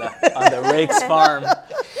farming on the Rakes farm,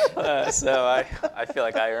 so I feel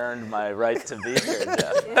like I earned my right to be here,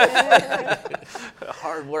 Jeff.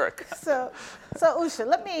 Hard work. So Usha,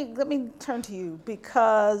 let me turn to you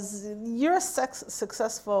because you're a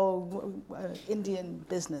successful Indian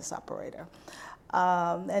business operator,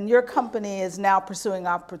 and your company is now pursuing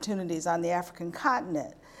opportunities on the African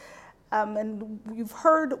continent. And you've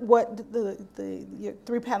heard what your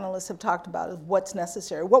 3 panelists have talked about is what's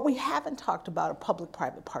necessary. What we haven't talked about are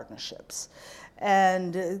public-private partnerships.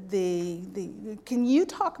 And can you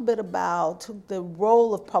talk a bit about the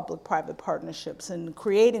role of public-private partnerships in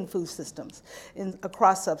creating food systems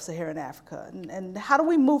across sub-Saharan Africa? And how do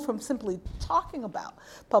we move from simply talking about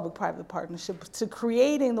public-private partnerships to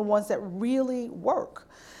creating the ones that really work?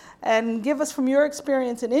 And give us, from your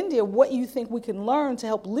experience in India, what you think we can learn to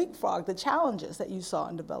help leapfrog the challenges that you saw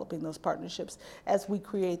in developing those partnerships as we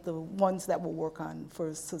create the ones that will work on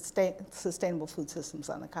for sustainable food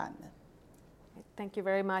systems on the continent. Thank you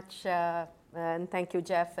very much, and thank you,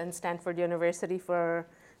 Jeff and Stanford University for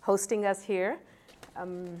hosting us here.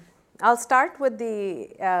 I'll start with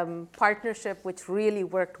the partnership which really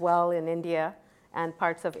worked well in India and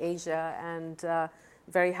parts of Asia, and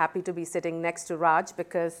very happy to be sitting next to Raj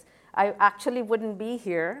because I actually wouldn't be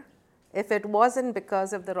here if it wasn't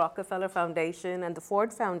because of the Rockefeller Foundation and the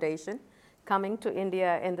Ford Foundation coming to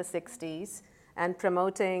India in the 60s and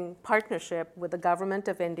promoting partnership with the government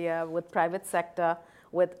of India, with private sector,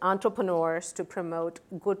 with entrepreneurs to promote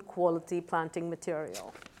good quality planting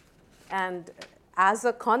material. And as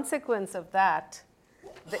a consequence of that,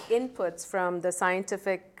 the inputs from the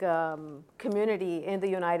scientific community in the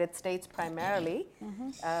United States primarily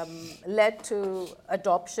led to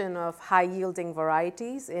adoption of high-yielding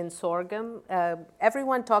varieties in sorghum.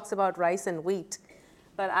 Everyone talks about rice and wheat,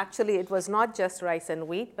 but actually it was not just rice and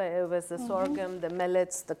wheat, but it was the sorghum, the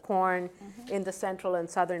millets, the corn in the central and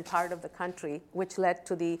southern part of the country, which led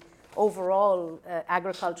to the overall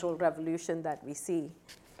agricultural revolution that we see.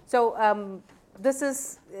 So this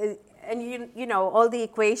is, and you know, all the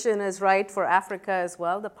equation is right for Africa as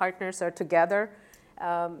well. The partners are together.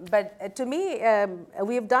 But to me,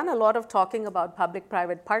 we've done a lot of talking about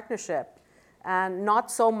public-private partnership and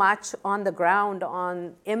not so much on the ground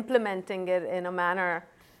on implementing it in a manner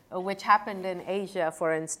which happened in Asia,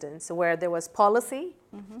 for instance, where there was policy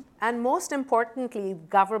and most importantly,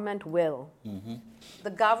 government will. The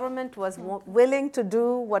government was willing to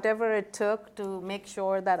do whatever it took to make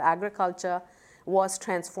sure that agriculture was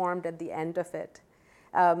transformed at the end of it.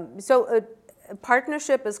 So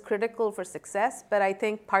partnership is critical for success, but I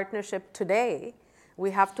think partnership today,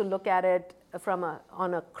 we have to look at it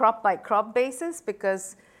on a crop-by-crop basis,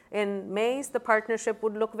 because in maize, the partnership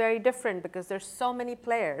would look very different because there's so many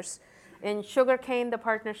players. In sugarcane, the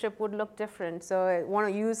partnership would look different. So I want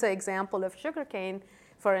to use the example of sugarcane,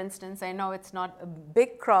 for instance. I know it's not a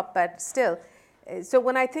big crop, but still. So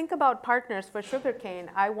when I think about partners for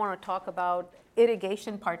sugarcane, I want to talk about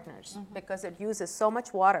irrigation partners because it uses so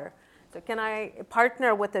much water. So can I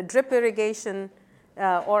partner with a drip irrigation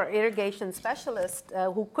or irrigation specialist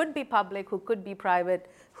who could be public, who could be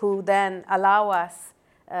private, who then allow us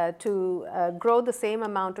to grow the same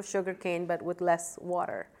amount of sugarcane but with less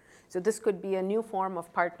water. So this could be a new form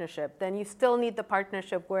of partnership. Then you still need the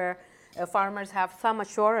partnership where farmers have some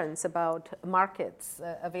assurance about markets,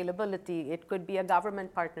 availability. It could be a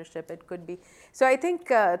government partnership. It could be. So I think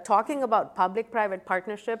talking about public-private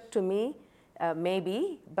partnership, to me,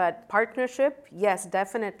 maybe, but partnership, yes,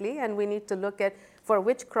 definitely. And we need to look at, for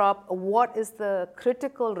which crop, what is the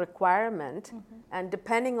critical requirement? And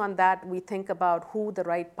depending on that, we think about who the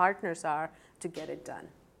right partners are to get it done.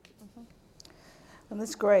 And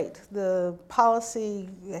that's great. The policy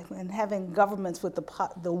and having governments with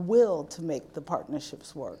the will to make the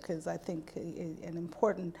partnerships work is, I think, an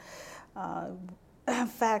important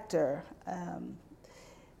factor.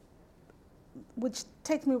 Which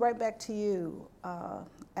takes me right back to you,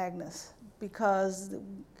 Agnes, because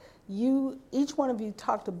each one of you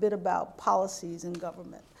talked a bit about policies in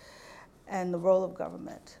government and the role of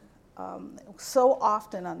government. So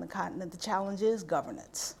often on the continent, the challenge is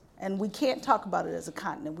governance. And we can't talk about it as a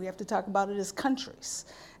continent. We have to talk about it as countries.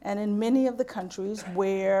 And in many of the countries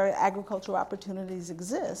where agricultural opportunities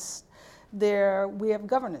exist, we have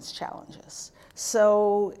governance challenges.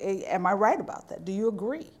 So am I right about that? Do you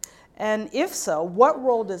agree? And if so, what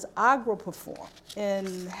role does agro perform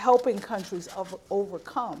in helping countries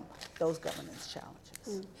overcome those governance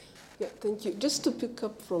challenges? Yeah, thank you. Just to pick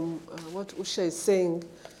up from what Usha is saying,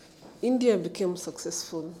 India became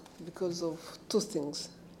successful because of two things.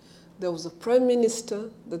 There was a prime minister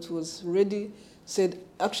that was ready, said,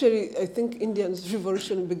 actually, I think India's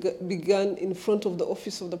revolution began in front of the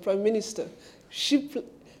office of the prime minister. He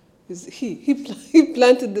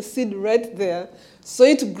planted the seed right there, saw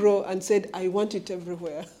it grow, and said, I want it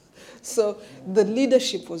everywhere. So the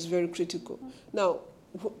leadership was very critical. Now,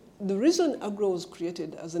 the reason AGRO was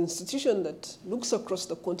created as an institution that looks across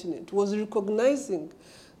the continent was recognizing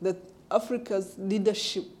that Africa's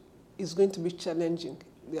leadership is going to be challenging.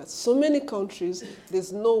 There are so many countries,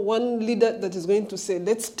 there's no one leader that is going to say,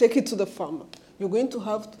 let's take it to the farmer. You're going to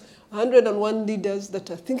have 101 leaders that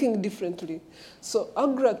are thinking differently. So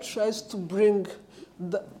AGRA tries to bring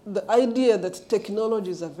the idea that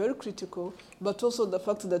technologies are very critical, but also the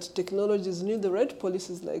fact that technologies need the right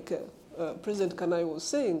policies, like President Kanai was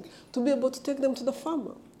saying, to be able to take them to the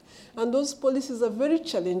farmer. And those policies are very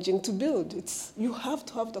challenging to build. You have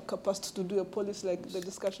to have the capacity to do a policy like the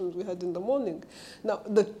discussions we had in the morning. Now,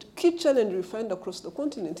 the key challenge we find across the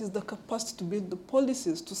continent is the capacity to build the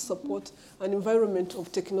policies to support an environment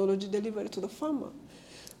of technology delivery to the farmer.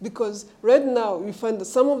 Because right now, we find that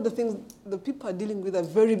some of the things the people are dealing with are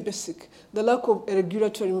very basic. The lack of a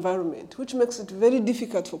regulatory environment, which makes it very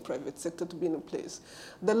difficult for private sector to be in a place.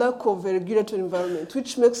 The lack of a regulatory environment,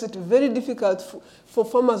 which makes it very difficult for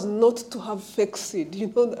farmers not to have fake seed.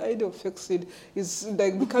 You know, the idea of fake seed is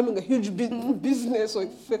like becoming a huge business, or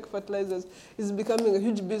fake fertilizers is becoming a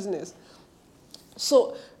huge business.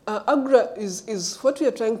 So AGRA is what we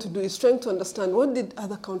are trying to do is trying to understand what did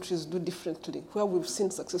other countries do differently, where we've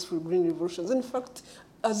seen successful green revolutions. In fact,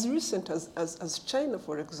 as recent as China,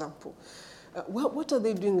 for example, what are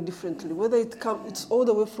they doing differently? Whether it's all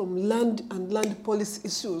the way from land and land policy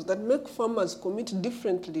issues that make farmers commit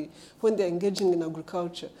differently when they're engaging in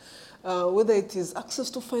agriculture. Whether it is access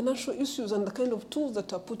to financial issues and the kind of tools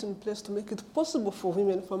that are put in place to make it possible for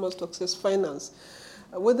women farmers to access finance.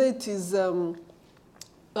 Whether it is the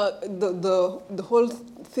whole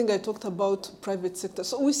thing I talked about, private sector.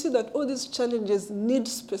 So we see that all these challenges need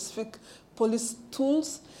specific policy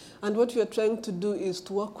tools, and what we are trying to do is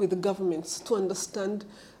to work with the governments to understand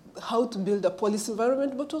how to build a policy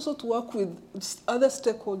environment, but also to work with other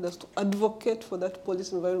stakeholders to advocate for that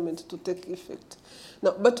policy environment to take effect.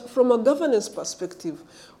 Now, but from a governance perspective,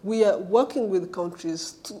 we are working with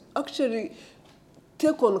countries to actually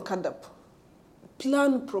take on CAADP,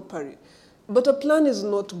 plan properly. But a plan is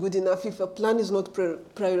not good enough if a plan is not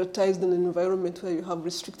prioritized in an environment where you have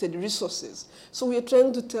restricted resources. So we are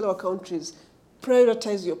trying to tell our countries,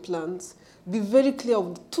 prioritize your plans, be very clear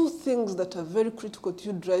of the two things that are very critical to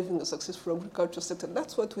you driving a successful agriculture sector.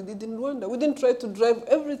 That's what we did in Rwanda. We didn't try to drive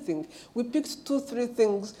everything. We picked 2-3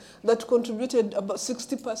 things that contributed about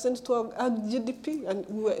 60% to our GDP, and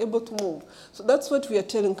we were able to move. So that's what we are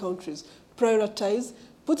telling countries. Prioritize,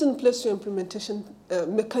 put in place your implementation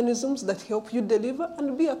mechanisms that help you deliver,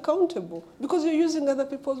 and be accountable, because you're using other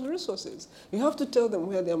people's resources. You have to tell them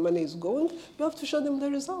where their money is going. You have to show them the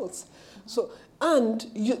results. So, and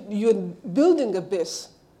you're building a base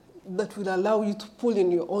that will allow you to pull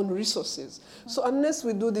in your own resources. So unless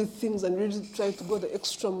we do these things and really try to go the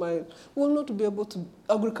extra mile, we will not be able to,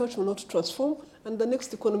 agriculture will not transform, and the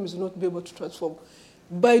next economies will not be able to transform.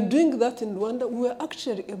 By doing that in Rwanda, we were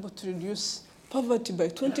actually able to reduce poverty by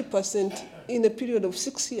 20% in a period of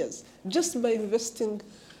 6 years, just by investing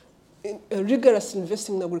in rigorous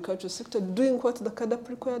investing in the agricultural sector, doing what the CAADP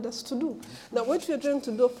required us to do. Now, what we are trying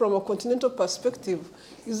to do from a continental perspective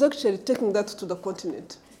is actually taking that to the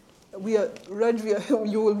continent. Raj,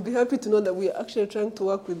 you will be happy to know that we are actually trying to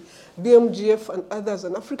work with BMGF and others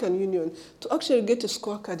and African Union to actually get a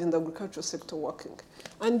scorecard in the agricultural sector working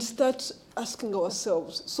and start asking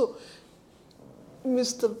ourselves, so,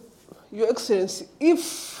 Your Excellency,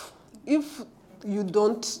 if you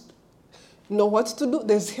don't know what to do,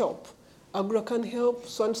 there's help. AGRA can help,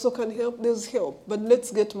 so-and-so can help, there's help, but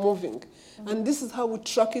let's get moving. Mm-hmm. And this is how we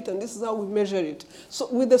track it, and this is how we measure it. So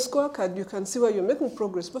with the scorecard, you can see where you're making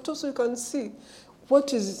progress, but also you can see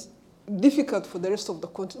what is difficult for the rest of the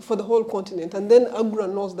for the whole continent. And then AGRA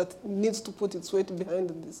knows that it needs to put its weight behind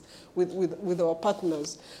this with our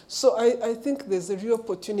partners. So I think there's a real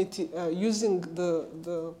opportunity using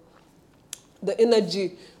the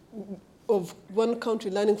energy of one country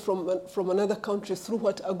learning from another country through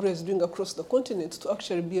what AGRA is doing across the continent to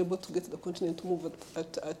actually be able to get the continent to move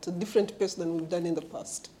at a different pace than we've done in the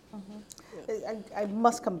past. Mm-hmm. Yeah. I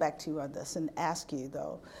must come back to you on this and ask you,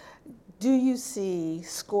 though, do you see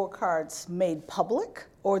scorecards made public,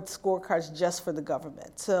 or scorecards just for the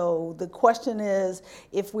government? So the question is,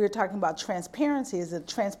 if we're talking about transparency, is it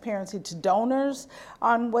transparency to donors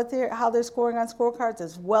on how they're scoring on scorecards,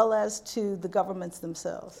 as well as to the governments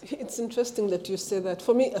themselves? It's interesting that you say that.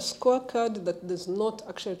 For me, a scorecard that does not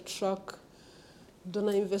actually track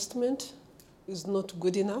donor investment is not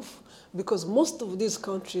good enough, because most of these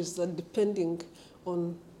countries are depending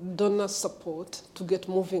on donor support to get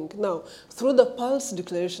moving. Now, through the Pulse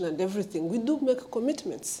Declaration and everything, we do make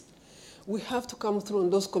commitments. We have to come through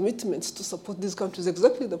on those commitments to support these countries.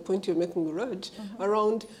 Exactly the point you're making, Raj,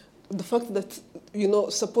 around the fact that,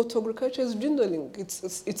 support to agriculture is dwindling.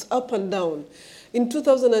 It's up and down. In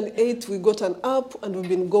 2008, we got an up, and we've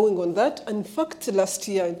been going on that. And in fact, last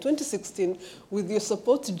year, in 2016, with your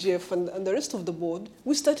support, Jeff, and the rest of the board,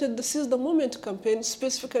 we started the Seize the Moment campaign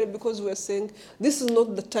specifically because we were saying this is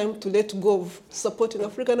not the time to let go of supporting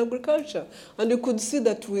African agriculture. And you could see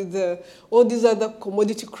that with all these other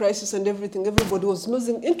commodity crises and everything, everybody was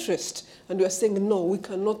losing interest. And we were saying, no, we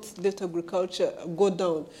cannot let agriculture go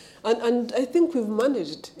down. And I think we've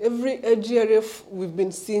managed. Every GRF, we've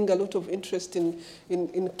been seeing a lot of interest in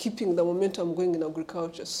keeping the momentum going in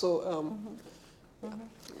agriculture. So,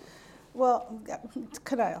 Well,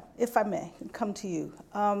 Kanayal, if I may, come to you.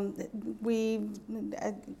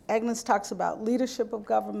 Agnes talks about leadership of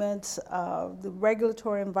governments, the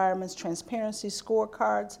regulatory environments, transparency,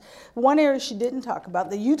 scorecards. One area she didn't talk about,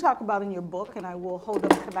 that you talk about in your book, and I will hold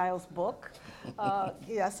up Kanayal's book.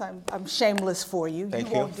 Yes, I'm shameless for you. You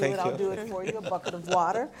won't do it, I'll do it for you, a bucket of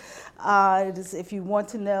water. If you want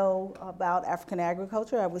to know about African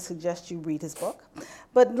agriculture, I would suggest you read his book.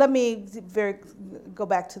 But let me go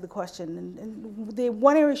back to the question. And the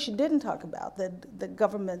one area she didn't talk about, that the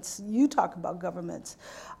governments, you talk about governments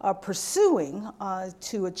are pursuing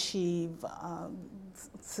to achieve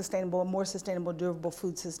sustainable, more sustainable, durable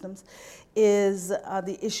food systems, is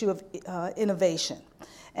the issue of innovation.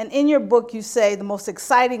 And in your book, you say the most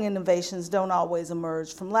exciting innovations don't always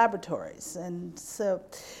emerge from laboratories. And so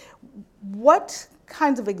what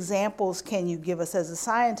kinds of examples can you give us as a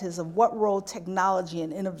scientist of what role technology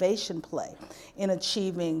and innovation play in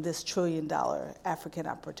achieving this $1 trillion African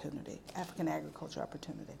agriculture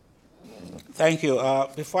opportunity? Thank you.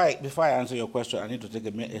 Before I answer your question, I need to take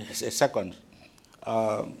a second.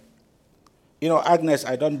 Agnes,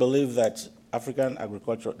 I don't believe that African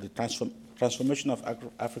agriculture, the transformation of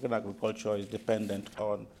African agriculture is dependent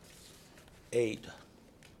on aid.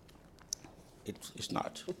 It's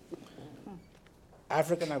not.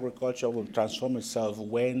 African agriculture will transform itself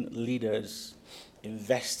when leaders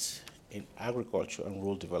invest in agriculture and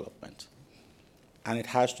rural development. And it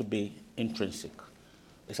has to be intrinsic.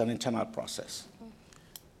 It's an internal process.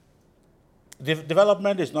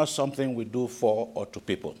 Development is not something we do for or to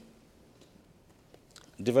people.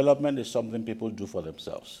 Development is something people do for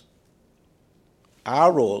themselves.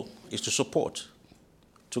 Our role is to support,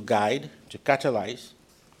 to guide, to catalyze,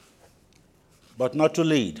 but not to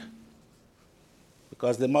lead,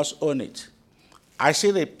 because they must own it. I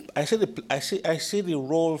see the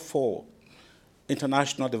role for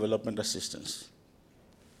international development assistance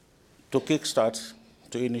to kickstart,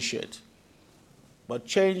 to initiate. But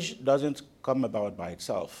change doesn't come about by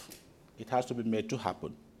itself. It has to be made to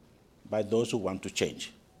happen by those who want to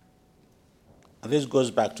change. And this goes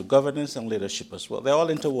back to governance and leadership as well. They're all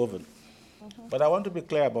interwoven. Mm-hmm. But I want to be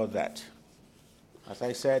clear about that. As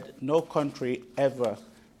I said, no country ever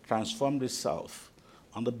transformed itself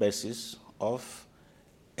on the basis of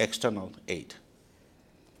external aid.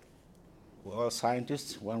 We're all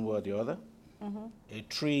scientists, one way or the other. Mm-hmm.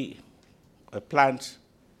 A plant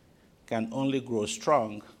can only grow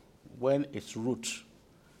strong when its roots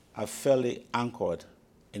are fairly anchored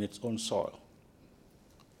in its own soil.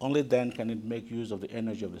 Only then can it make use of the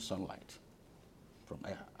energy of the sunlight from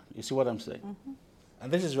air. You see what I'm saying? Mm-hmm.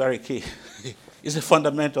 And this is very key. It's a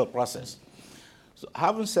fundamental process. So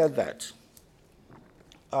having said that,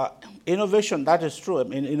 innovation, that is true. I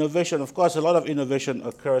mean, innovation, of course, a lot of innovation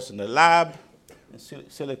occurs in the lab, in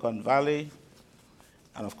Silicon Valley,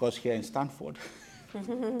 and of course here in Stanford.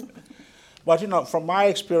 But from my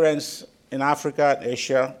experience in Africa,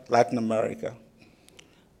 Asia, Latin America,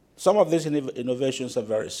 some of these innovations are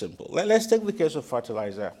very simple. Let's take the case of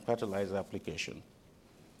fertilizer application.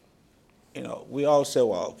 We all say,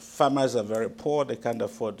 well, farmers are very poor, they can't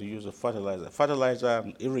afford to use a fertilizer. Fertilizer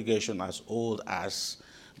and irrigation are as old as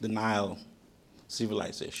the Nile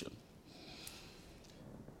civilization.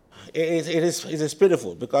 It is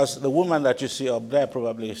pitiful, because the woman that you see up there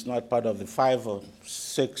probably is not part of the 13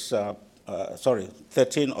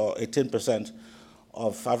 or 18%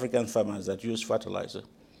 of African farmers that use fertilizer,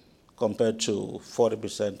 compared to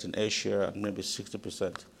 40% in Asia and maybe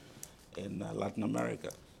 60% in Latin America.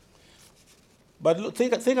 But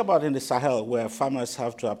think about in the Sahel, where farmers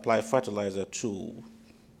have to apply fertilizer to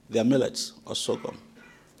their millets or sorghum,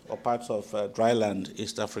 or parts of dryland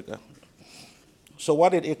East Africa. So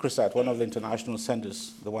what did ICRISAT, one of the international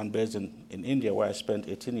centers, the one based in India, where I spent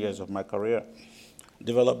 18 years of my career,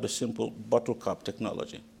 develop the simple bottle cap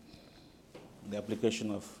technology, the application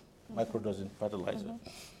of microdosing fertilizer. Mm-hmm.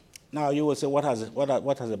 Now you will say, what has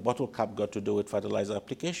a bottle cap got to do with fertilizer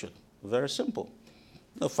application? Very simple.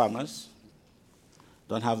 The farmers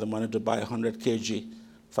don't have the money to buy a 100 kg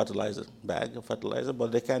bag of fertilizer,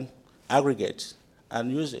 but they can aggregate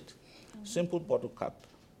and use it. Mm-hmm. Simple bottle cap.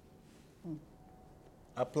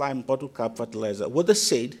 Applying bottle cap fertilizer with the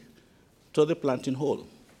seed to the planting hole.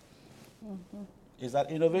 Mm-hmm. Is that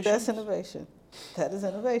innovation? That's innovation. That is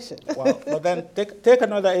innovation. Well, but then take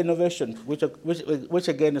another innovation, which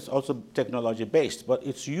again is also technology-based, but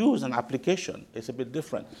its use and application is a bit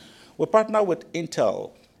different. We partner with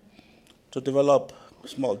Intel to develop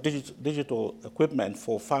small digital equipment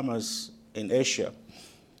for farmers in Asia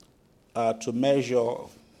to measure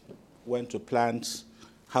when to plant,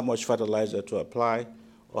 how much fertilizer to apply,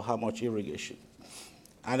 or how much irrigation.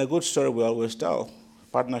 And a good story we always tell,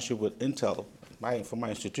 partnership with Intel, from my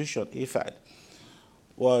institution, IFAD,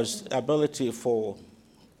 was the ability for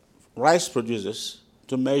rice producers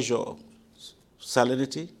to measure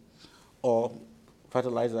salinity or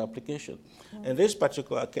fertilizer application. In this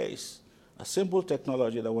particular case, a simple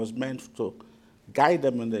technology that was meant to guide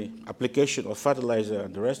them in the application of fertilizer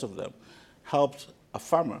and the rest of them helped a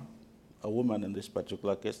farmer, a woman in this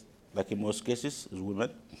particular case, like in most cases, is women,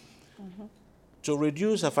 to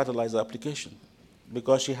reduce her fertilizer application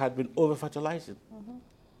because she had been over-fertilizing.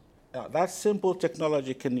 Now, that simple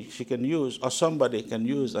technology she can use, or somebody can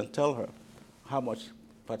use and tell her how much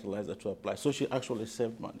fertilizer to apply. So she actually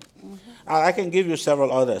saved money. I can give you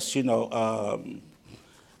several others. You know,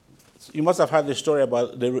 you must have heard the story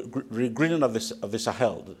about the regreening of the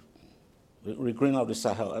Sahel. The regreening of the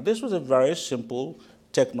Sahel. And this was a very simple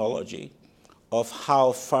technology of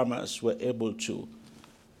how farmers were able to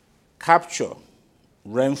capture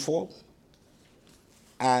rainfall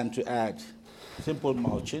and to add simple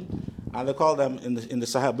mulching, and they call them in the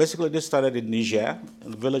Sahel. Basically, this started in Niger,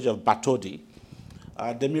 in the village of Batodi.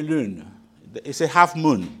 Demi-lune, it's a half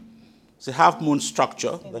moon. It's a half moon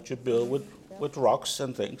structure that you build with rocks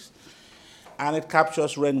and things, and it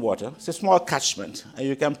captures rainwater. It's a small catchment, and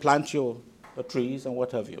you can plant your trees and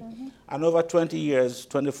what have you. And over 20 years,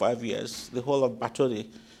 25 years, the whole of Batodi,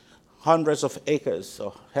 hundreds of acres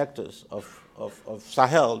or hectares of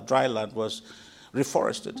Sahel dry land was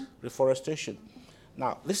reforestation.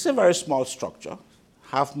 Now, this is a very small structure,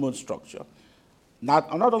 half-moon structure.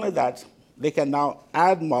 Not only that, they can now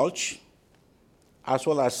add mulch as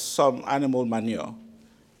well as some animal manure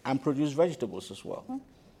and produce vegetables as well.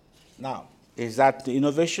 Now, is that the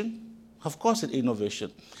innovation? Of course it's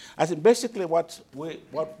innovation. I think basically what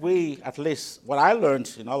I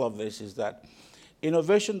learned in all of this is that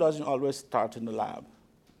innovation doesn't always start in the lab.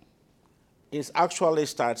 It actually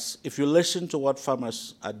starts if you listen to what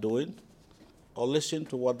farmers are doing or listen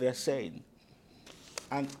to what they're saying.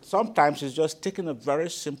 And sometimes it's just taking a very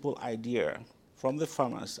simple idea from the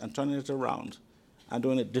farmers and turning it around and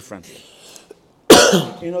doing it differently.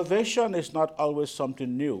 Innovation is not always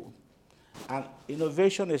something new. And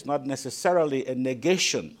innovation is not necessarily a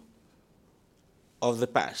negation of the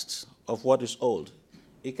past, of what is old.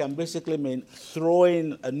 It can basically mean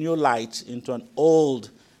throwing a new light into an old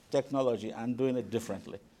technology and doing it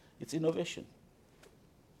differently. It's innovation.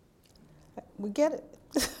 We get it.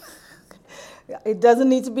 It doesn't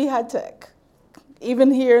need to be high tech.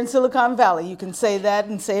 Even here in Silicon Valley, you can say that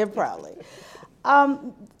and say it proudly.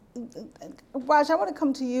 Raj, I want to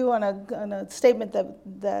come to you on a statement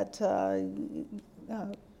that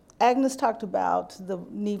Agnes talked about, the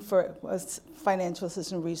need for financial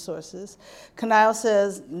assistance resources. Kanao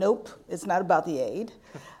says, nope, it's not about the aid.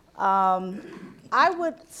 I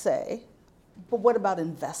would say, but what about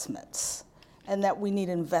investments? And that we need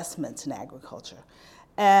investments in agriculture.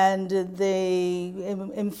 And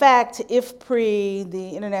in fact, IFPRI, the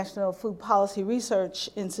International Food Policy Research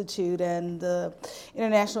Institute, and the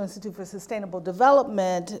International Institute for Sustainable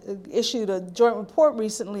Development issued a joint report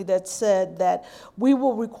recently that said that we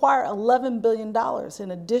will require $11 billion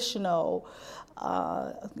in additional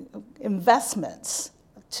investments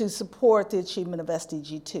to support the achievement of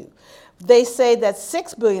SDG 2. They say that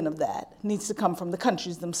 $6 billion of that needs to come from the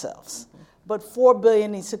countries themselves, but $4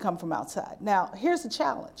 billion needs to come from outside. Now, here's the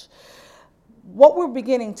challenge. What we're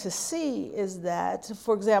beginning to see is that,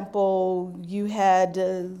 for example, you had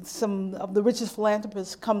some of the richest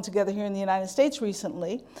philanthropists come together here in the United States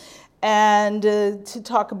recently, and to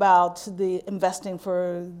talk about the investing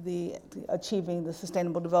for achieving the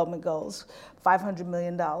Sustainable Development Goals, $500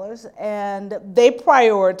 million. And they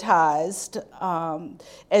prioritized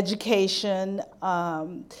education,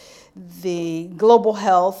 the global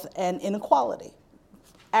health, and inequality.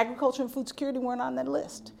 Agriculture and food security weren't on that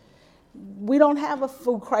list. We don't have a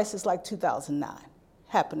food crisis like 2009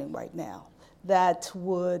 happening right now that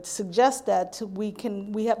would suggest that we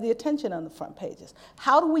have the attention on the front pages.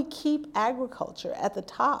 How do we keep agriculture at the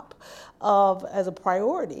top as a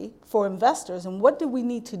priority for investors, and what do we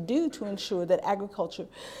need to do to ensure that agriculture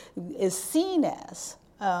is seen as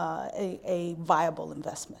a viable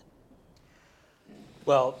investment?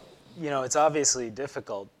 Well, it's obviously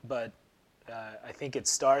difficult, but I think it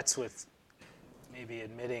starts with maybe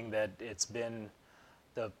admitting that it's been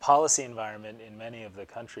the policy environment in many of the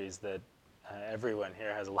countries that everyone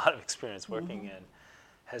here has a lot of experience working in,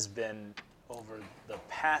 has been, over the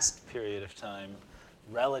past period of time,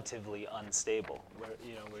 relatively unstable,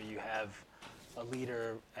 where you have a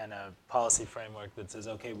leader and a policy framework that says,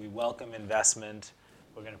 okay, we welcome investment,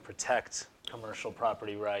 we're going to protect commercial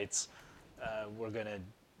property rights, we're going to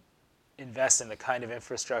invest in the kind of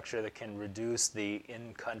infrastructure that can reduce the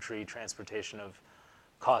in-country transportation of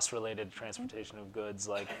cost-related transportation of goods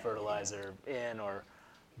like fertilizer in or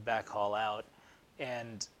backhaul out,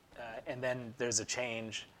 and then there's a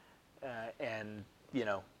change, and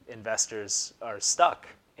investors are stuck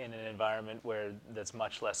in an environment where that's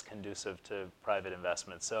much less conducive to private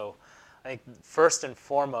investment. So I think first and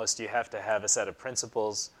foremost you have to have a set of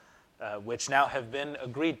principles which now have been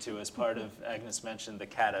agreed to as part of, Agnes mentioned the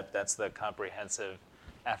CAADP, that's the Comprehensive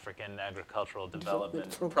African Agricultural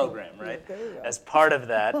Development Program, right? As part of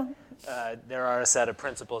that, there are a set of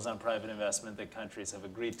principles on private investment that countries have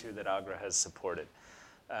agreed to that AGRA has supported.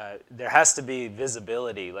 There has to be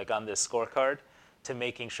visibility, like on this scorecard, to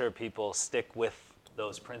making sure people stick with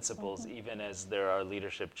those principles even as there are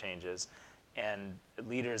leadership changes. And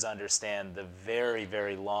leaders understand the very,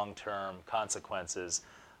 very long-term consequences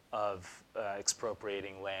of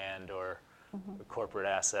expropriating land or corporate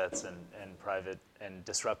assets and private and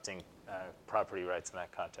disrupting property rights in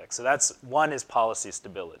that context. So that's one, is policy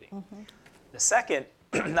stability. The second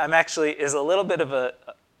is a little bit of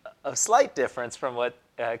a slight difference from what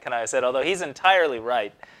Kanaya said, although he's entirely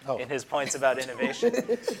right in his points about innovation.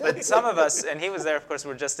 But some of us, and he was there, of course,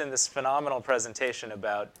 were just in this phenomenal presentation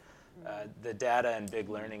about the data and big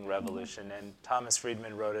learning revolution. And Thomas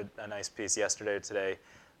Friedman wrote a nice piece yesterday or today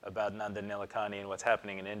about Nandan Nilekani and what's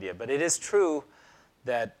happening in India. But it is true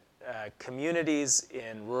that communities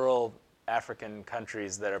in rural African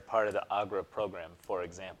countries that are part of the AGRA program, for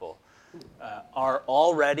example, are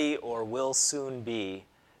already or will soon be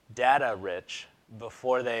data rich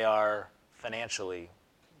before they are financially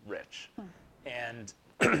rich. And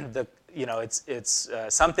it's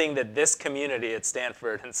something that this community at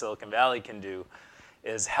Stanford and Silicon Valley can do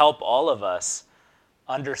is help all of us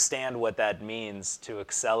understand what that means to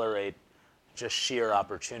accelerate just sheer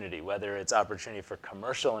opportunity, whether it's opportunity for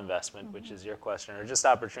commercial investment, which is your question, or just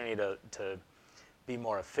opportunity to be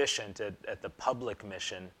more efficient at the public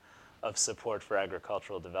mission of support for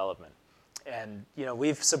agricultural development. And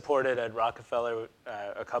we've supported at Rockefeller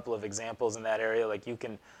a couple of examples in that area. Like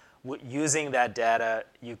using that data,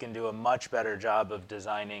 you can do a much better job of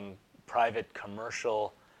designing private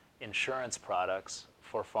commercial insurance products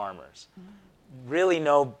for farmers. Really,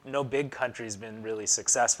 no big country's been really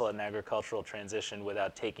successful in agricultural transition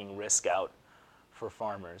without taking risk out for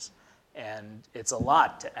farmers. And it's a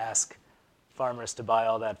lot to ask farmers to buy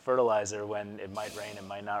all that fertilizer when it might rain, it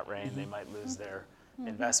might not rain, they might lose their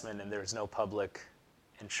investment, and there's no public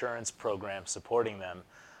insurance program supporting them.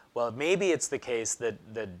 Well, maybe it's the case that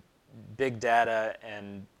big data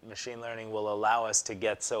and machine learning will allow us to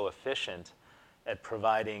get so efficient at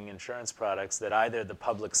providing insurance products that either the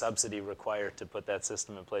public subsidy required to put that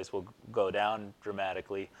system in place will go down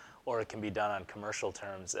dramatically, or it can be done on commercial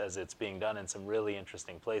terms as it's being done in some really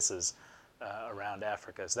interesting places around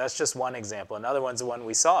Africa. So that's just one example. Another one's the one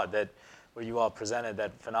we saw where you all presented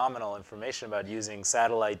that phenomenal information about using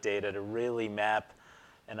satellite data to really map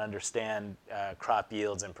and understand crop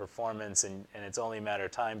yields and performance, and it's only a matter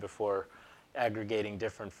of time before aggregating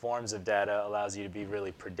different forms of data allows you to be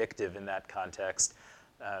really predictive in that context,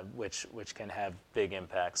 which can have big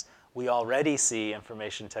impacts. We already see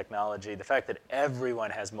information technology, the fact that everyone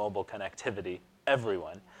has mobile connectivity,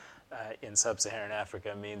 everyone in sub-Saharan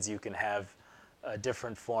Africa, means you can have a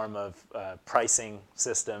different form of pricing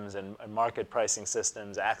systems and market pricing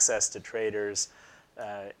systems, access to traders,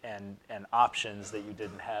 and options that you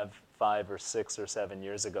didn't have 5 or 6 or 7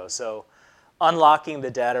 years ago. So unlocking the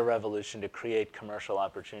data revolution to create commercial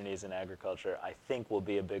opportunities in agriculture, I think, will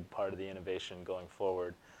be a big part of the innovation going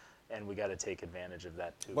forward, and we got to take advantage of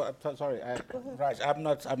that too. Well, sorry, Raj, I'm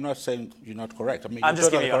not saying you're not correct. I mean, I'm you're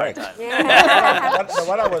just totally giving you a correct. hard time.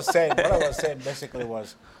 What I was saying basically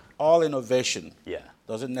was, all innovation Yeah.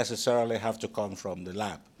 doesn't necessarily have to come from the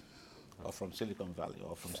lab, or from Silicon Valley,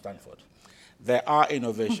 or from Stanford. There are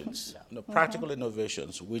innovations, practical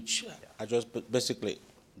innovations, which are just basically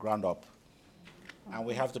ground up. And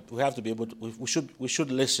we have to be able to, we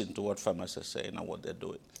should listen to what farmers are saying and what they're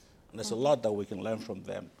doing. And there's a lot that we can learn from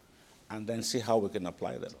them and then see how we can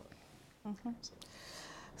apply them.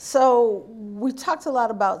 So we talked a lot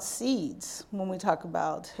about seeds when we talk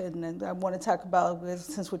about, and I want to talk about,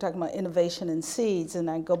 since we're talking about innovation in seeds, and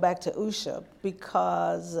I go back to Usha,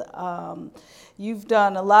 because you've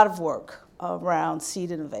done a lot of work around seed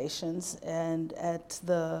innovations, and at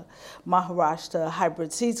the Maharashtra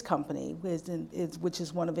Hybrid Seeds Company, which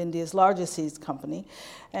is one of India's largest seeds company,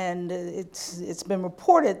 and it's been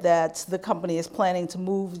reported that the company is planning to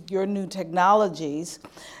move your new technologies,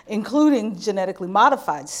 including genetically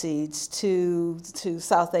modified seeds, to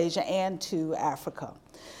South Asia and to Africa.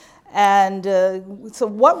 And so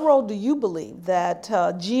what role do you believe that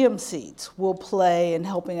GM seeds will play in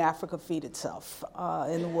helping Africa feed itself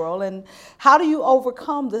in the world? And how do you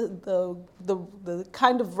overcome the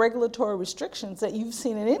kind of regulatory restrictions that you've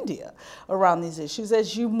seen in India around these issues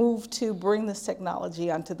as you move to bring this technology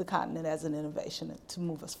onto the continent as an innovation to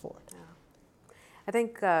move us forward? I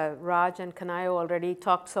think Raj and Kanayo already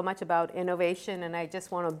talked so much about innovation, and I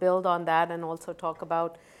just want to build on that and also talk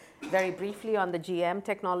about very briefly on the GM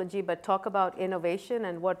technology, but talk about innovation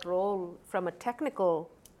and what role from a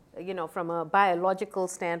technical, from a biological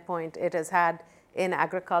standpoint it has had in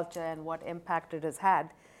agriculture and what impact it has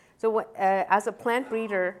had. So as a plant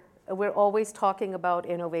breeder, we're always talking about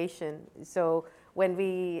innovation. So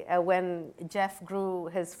when Jeff grew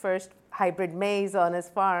his first hybrid maize on his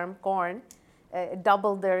farm, corn,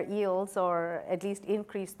 doubled their yields or at least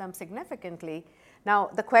increased them significantly.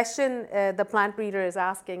 Now, the question the plant breeder is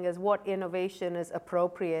asking is what innovation is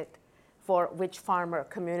appropriate for which farmer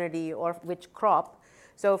community or which crop.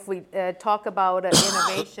 So if we talk about an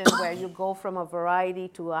innovation where you go from a variety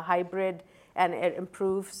to a hybrid and it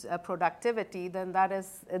improves productivity, then that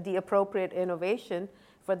is the appropriate innovation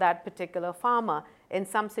for that particular farmer. In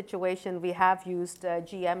some situations, we have used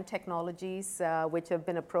GM technologies, which have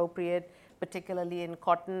been appropriate, particularly in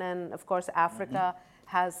cotton, and of course, Africa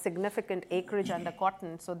has significant acreage under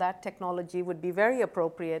cotton, so that technology would be very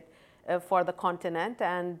appropriate for the continent.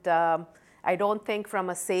 And I don't think from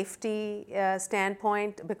a safety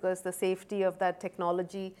standpoint, because the safety of that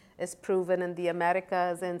technology is proven in the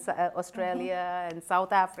Americas, in Australia, and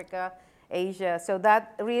South Africa, Asia. So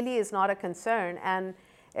that really is not a concern. And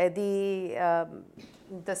the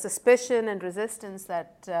suspicion and resistance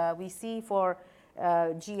that we see for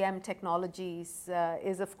GM technologies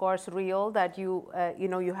is of course real, that you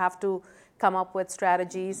have to come up with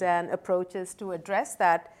strategies and approaches to address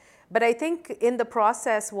that. But I think in the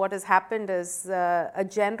process what has happened is a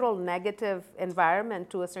general negative environment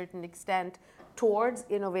to a certain extent towards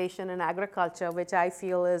innovation in agriculture, which I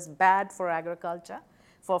feel is bad for agriculture,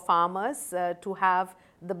 for farmers to have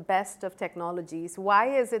the best of technologies.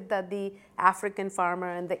 Why is it that the African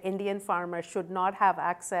farmer and the Indian farmer should not have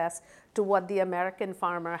access to what the American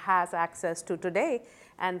farmer has access to today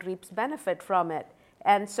and reaps benefit from it?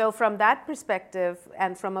 And so from that perspective,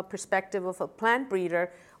 and from a perspective of a plant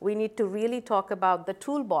breeder, we need to really talk about the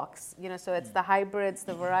toolbox. So it's the hybrids,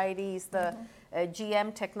 the varieties, the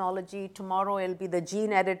GM technology. Tomorrow it'll be the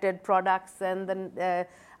gene-edited products, and then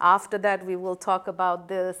after that we will talk about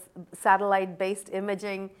the satellite-based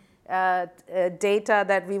imaging data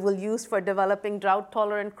that we will use for developing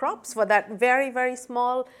drought-tolerant crops for that very, very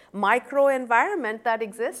small micro-environment that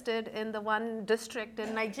existed in the one district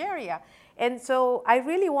in Nigeria. And so I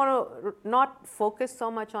really want to not focus so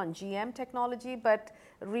much on GM technology, but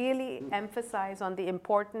really emphasize on the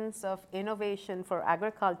importance of innovation for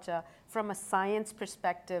agriculture from a science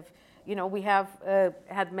perspective. We have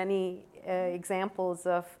had many examples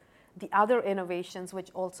of the other innovations which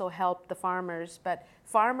also help the farmers, but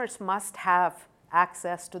farmers must have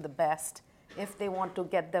access to the best if they want to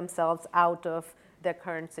get themselves out of their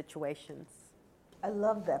current situations. I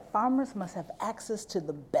love that. Farmers must have access to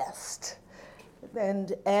the best,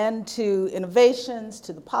 and to innovations,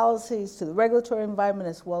 to the policies, to the regulatory environment,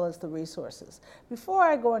 as well as the resources. Before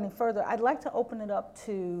I go any further, I'd like to open it up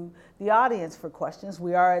to the audience for questions.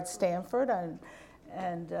 We are at Stanford, and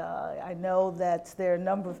I know that there are a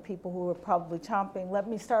number of people who are probably chomping. Let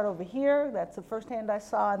me start over here. That's the first hand I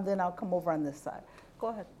saw, and then I'll come over on this side. Go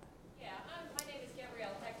ahead. Yeah, my name is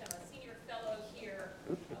Gabrielle Hecht. I'm a senior fellow here.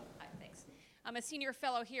 Thanks. I'm a senior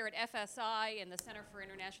fellow here at FSI in the Center for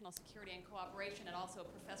International Security and Cooperation, and also a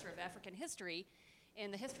professor of African history in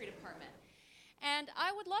the history department. And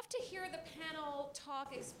I would love to hear the panel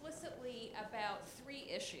talk explicitly about three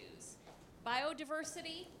issues: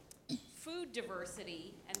 biodiversity, food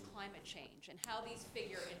diversity, and climate change, and how these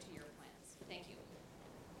figure into your plans. Thank you.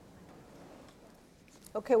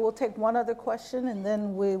 Okay, we'll take one other question, and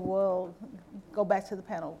then we will go back to the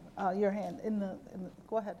panel. Your hand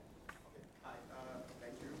go ahead. Hi,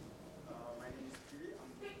 thank you. My name is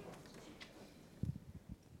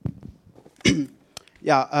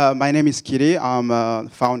Kiri. My name is Kiri. I'm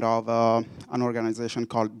founder of an organization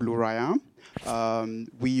called Blue Raya.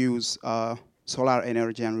 We use solar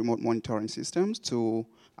energy and remote monitoring systems to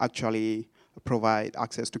actually provide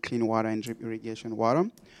access to clean water and drip irrigation water.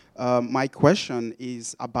 My question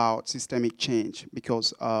is about systemic change,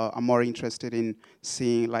 because I'm more interested in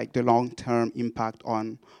seeing like the long-term impact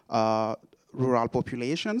on rural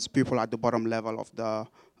populations, people at the bottom level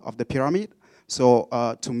of the pyramid. So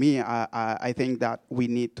to me, I think that we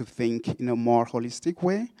need to think in a more holistic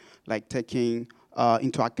way, like taking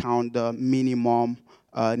into account the minimum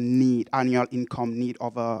need, annual income need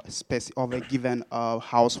of a given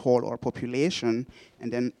household or population,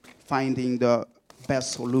 and then finding the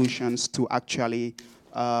best solutions to actually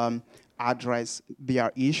address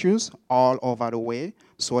their issues all over the way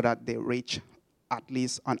so that they reach at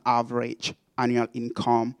least an average annual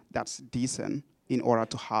income that's decent in order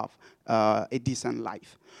to have a decent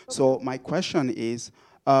life. Okay. So my question is,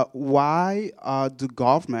 why do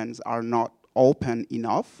governments are not open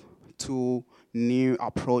enough to new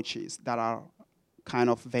approaches that are kind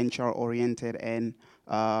of venture-oriented and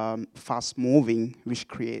fast-moving, which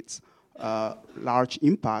creates large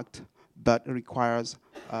impact, but requires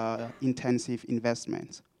intensive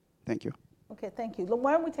investments? Thank you. Okay, thank you.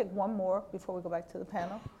 Why don't we take one more before we go back to the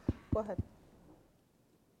panel? Go ahead.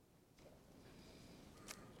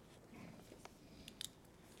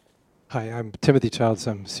 Hi, I'm Timothy Childs.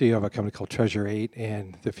 I'm CEO of a company called Treasure 8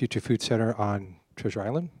 and the Future Food Center on Treasure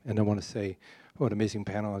Island. And I want to say, what an amazing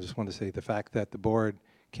panel. I just want to say the fact that the board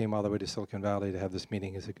came all the way to Silicon Valley to have this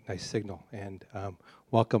meeting is a nice signal. And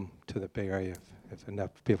welcome to the Bay Area, if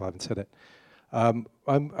enough people haven't said it.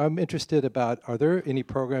 I'm interested about, are there any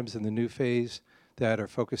programs in the new phase that are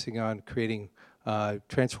focusing on creating,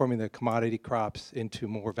 transforming the commodity crops into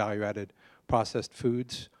more value-added processed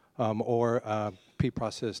foods or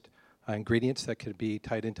pre-processed ingredients that could be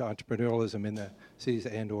tied into entrepreneurialism in the cities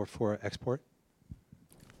and or for export?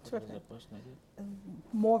 Terrific.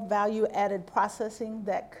 More value-added processing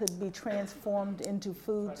that could be transformed into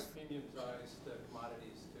foods. Premium-price the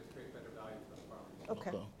commodities to create better value for the farmers.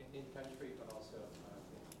 Okay. In country, but also.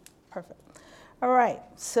 Perfect. All right.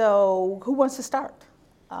 So who wants to start?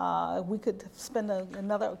 We could spend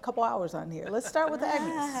another couple hours on here. Let's start with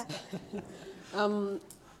Agnes.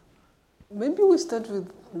 Maybe we start with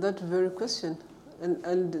that very question.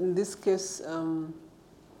 And in this case,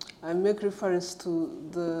 I make reference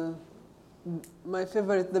to my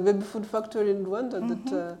favorite, the baby food factory in Rwanda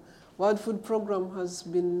that World Food Program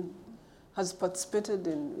has participated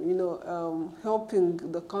in, helping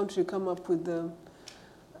the country come up with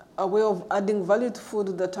a way of adding value to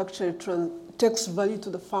food that actually takes value to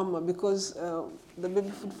the farmer, because the baby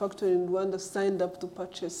food factory in Rwanda signed up to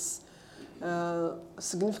purchase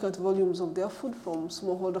significant volumes of their food from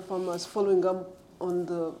smallholder farmers, following up on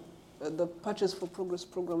the Purchase for Progress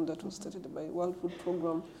program that was started by World Food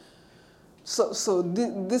Program. So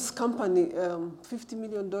this company, $50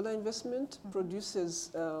 million investment, produces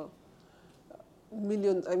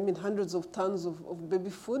hundreds of tons of baby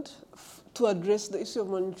food to address the issue of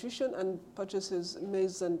malnutrition, and purchases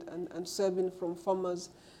maize and soybean from farmers.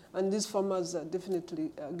 And these farmers are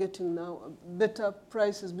definitely getting now better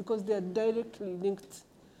prices because they are directly linked.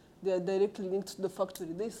 They are directly linked to the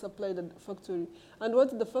factory. They supply the factory. And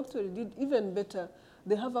what the factory did even better,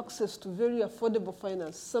 they have access to very affordable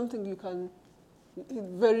finance, something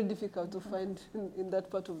very difficult to find in that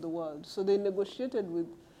part of the world. So they negotiated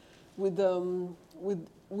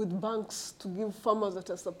with banks to give farmers that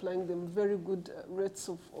are supplying them very good rates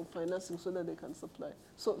of financing so that they can supply.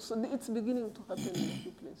 So it's beginning to happen in a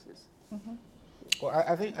few places. Mm-hmm. Well,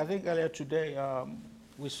 I think earlier today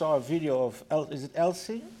we saw a video of is it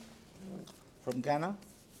Elsie from Ghana,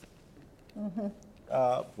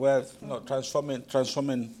 where transforming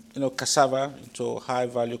cassava into high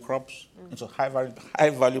value crops, into high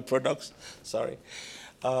value products. Sorry.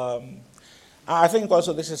 I think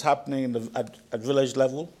also this is happening at village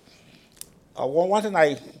level. One thing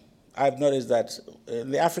I've noticed that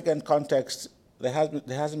in the African context, there hasn't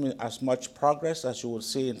been as much progress as you would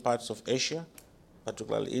see in parts of Asia,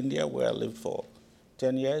 particularly India, where I lived for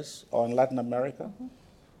 10 years, or in Latin America,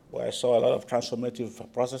 where I saw a lot of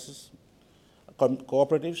transformative processes,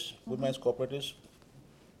 cooperatives, women's cooperatives,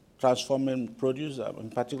 transforming produce. In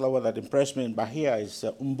particular, what that impressed me in Bahia is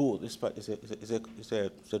umbu. This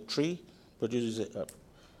is a tree. Produces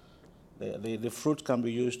the fruit can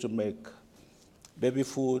be used to make baby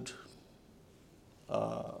food,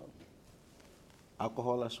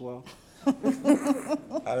 alcohol as well,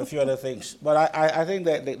 and a few other things. But I think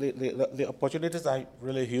that the opportunities are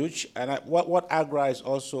really huge. And what AGRA is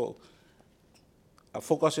also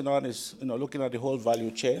focusing on is looking at the whole value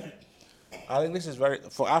chain. I think this is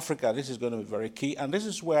for Africa, this is going to be very key. And this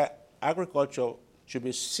is where agriculture should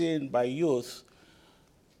be seen by youth,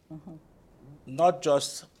 not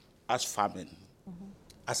just as farming,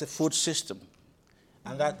 as a food system.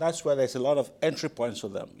 And that's where there's a lot of entry points for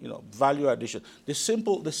them, value addition. The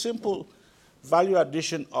simple value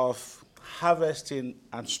addition of harvesting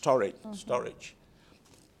and storage.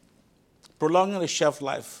 Prolonging the shelf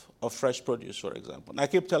life of fresh produce, for example. And I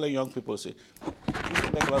keep telling young people, you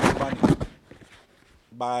can make a lot of money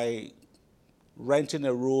by renting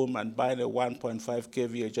a room and buying a 1.5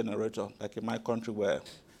 kVA generator, like in my country where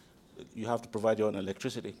you have to provide your own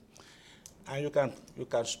electricity. And you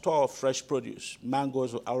can store fresh produce,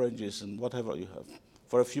 mangoes or oranges and whatever you have,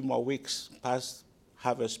 for a few more weeks past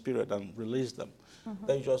harvest period and release them.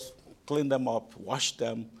 Then you just clean them up, wash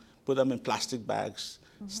them, put them in plastic bags,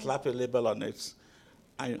 slap a label on it,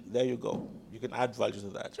 and there you go. You can add value to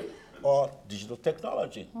that. Or digital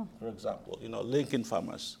technology, for example, linking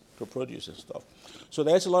farmers to produce and stuff. So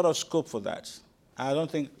there's a lot of scope for that. I don't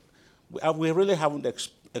think, we really haven't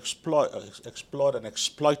explored and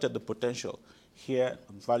exploited the potential here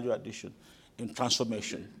in value addition in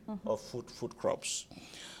transformation of food crops.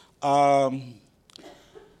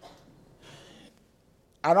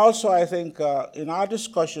 And also, I think in our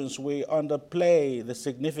discussions, we underplay the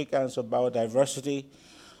significance of biodiversity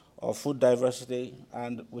or food diversity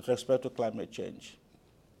and with respect to climate change.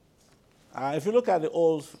 If you look at the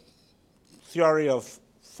old theory of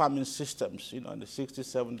farming systems, in the 60s,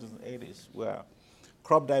 70s, and 80s, where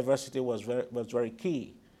crop diversity was very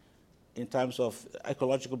key in terms of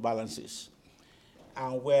ecological balances,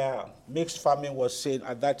 and where mixed farming was seen,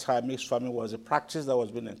 at that time, mixed farming was a practice that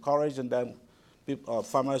was being encouraged, and then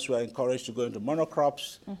farmers were encouraged to go into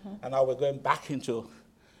monocrops, and now we're going back into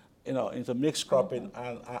mixed cropping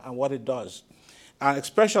and what it does. And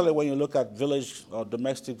especially when you look at village or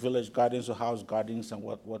domestic village gardens or house gardens and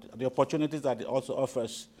what the opportunities that it also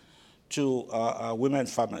offers to women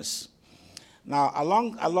farmers. Now,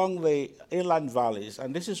 along the inland valleys,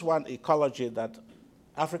 and this is one ecology that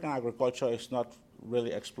African agriculture is not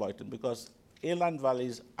really exploiting, because inland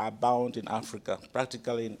valleys abound in Africa,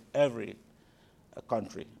 practically in every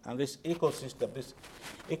country. And this ecosystem, this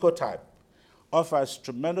ecotype, offers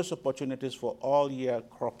tremendous opportunities for all-year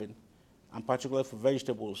cropping, and particularly for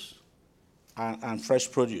vegetables and fresh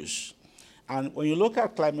produce. And when you look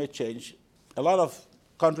at climate change, a lot of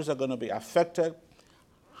countries are going to be affected.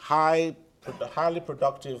 Highly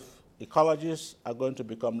productive ecologies are going to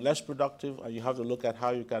become less productive, and you have to look at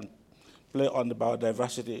how you can play on the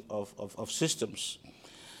biodiversity of systems.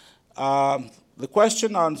 The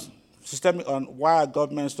question on why are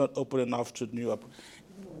governments not open enough to new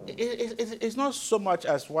it's not so much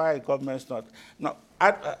as why governments not. No,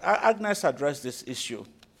 Agnes addressed this issue.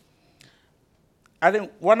 I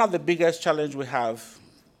think one of the biggest challenges we have,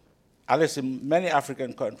 at least in many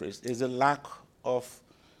African countries, is the lack of,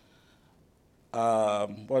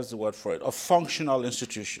 what's the word for it, of functional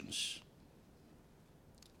institutions.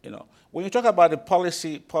 When you talk about the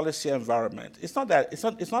policy environment, it's not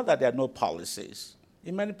that there are no policies.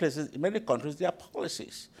 In many places, in many countries, there are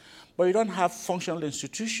policies. But you don't have functional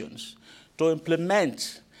institutions to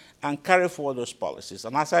implement and carry forward those policies.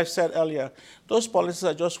 And as I said earlier, those policies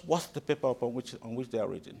are just worth the paper upon which they are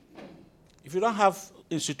written. If you don't have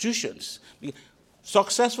institutions,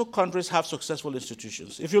 successful countries have successful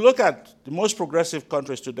institutions. If you look at the most progressive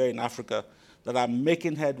countries today in Africa that are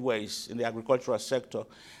making headways in the agricultural sector,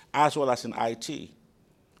 as well as in IT,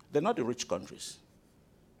 they're not the rich countries.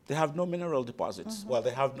 They have no mineral deposits. Well,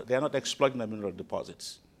 they are not exploiting the mineral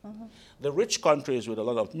deposits. The rich countries with a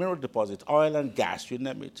lot of mineral deposits, oil and gas, you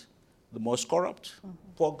name it, the most corrupt,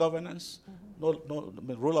 poor governance,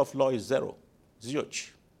 the rule of law is zero, zilch.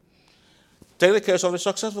 Take the case of the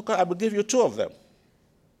successful country. I will give you two of them,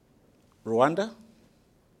 Rwanda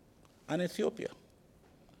and Ethiopia.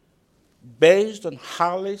 Based on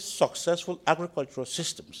highly successful agricultural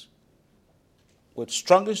systems with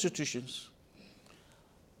strong institutions,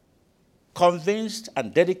 convinced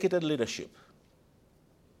and dedicated leadership,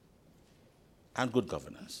 and good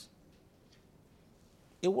governance.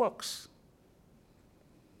 It works.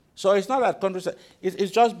 So it's not that countries, it's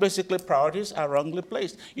just basically priorities are wrongly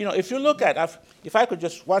placed. If you look at, if I could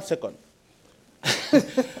just, 1 second.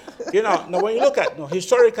 Now when you look at,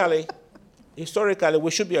 historically,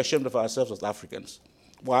 we should be ashamed of ourselves as Africans.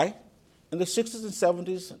 Why? In the 60s and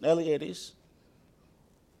 70s and early 80s,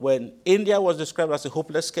 when India was described as a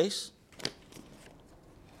hopeless case,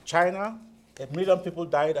 China, 1 million people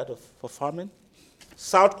died for famine.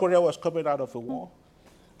 South Korea was coming out of a war.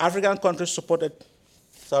 African countries supported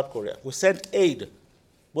South Korea. We sent aid,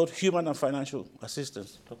 both human and financial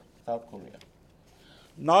assistance to South Korea.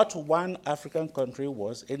 Not one African country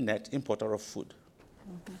was a net importer of food.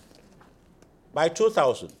 By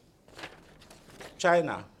 2000,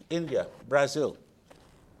 China, India, Brazil,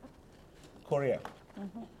 Korea,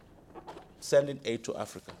 sending aid to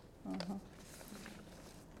Africa.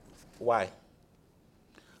 Why?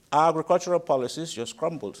 Our agricultural policies just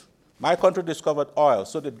crumbled. My country discovered oil,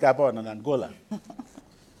 so did Gabon and Angola.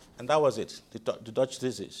 And that was it, the Dutch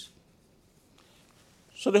disease.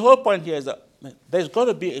 So the whole point here is that there's got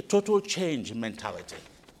to be a total change in mentality.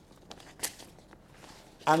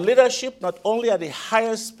 And leadership, not only at the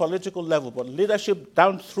highest political level, but leadership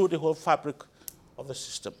down through the whole fabric of the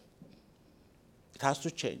system. It has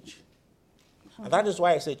to change. And that is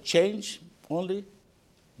why I say change only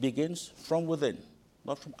begins from within,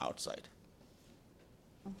 not from outside.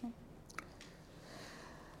 Mm-hmm.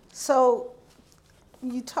 So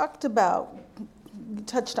you touched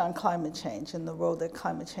on climate change and the role that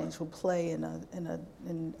climate change will play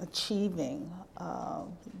in achieving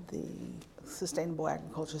the sustainable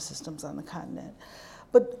agriculture systems on the continent.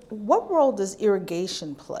 But what role does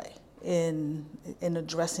irrigation play in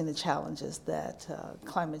addressing the challenges that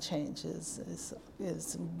climate change is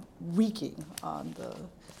wreaking on the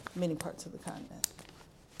many parts of the continent?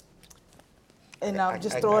 And I'll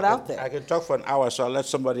just throw it out there. I can talk for an hour, so I'll let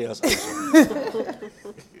somebody else answer.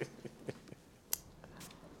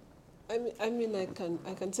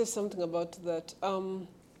 I can say something about that.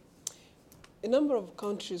 A number of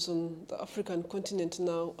countries on the African continent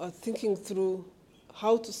now are thinking through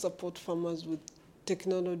how to support farmers with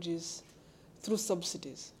technologies through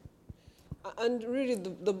subsidies. And really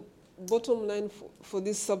the bottom line for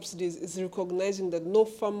these subsidies is recognizing that no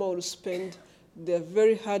farmer will spend their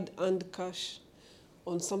very hard-earned cash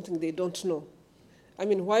on something they don't know. I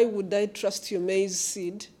mean, why would I trust your maize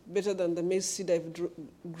seed better than the maize seed I've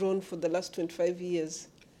grown for the last 25 years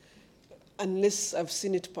unless I've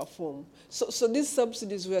seen it perform? So these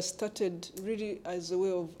subsidies were started really as a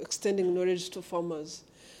way of extending knowledge to farmers.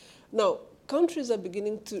 Now, countries are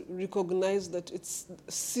beginning to recognize that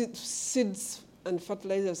seeds and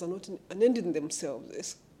fertilizers are not an end in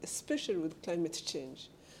themselves, especially with climate change,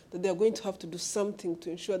 that they are going to have to do something to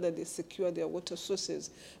ensure that they secure their water sources,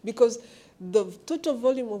 because the total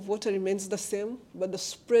volume of water remains the same, but the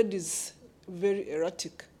spread is very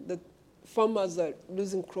erratic, that farmers are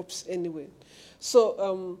losing crops anyway.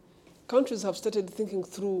 So countries have started thinking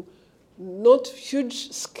through not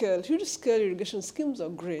huge scale irrigation schemes are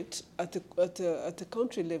great at a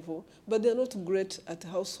country level, but they're not great at a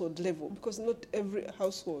household level, because not every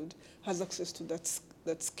household has access to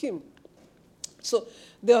that scheme. So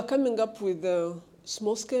they are coming up with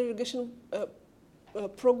small-scale irrigation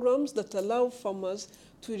programs that allow farmers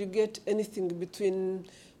to irrigate anything between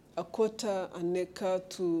a quarter an acre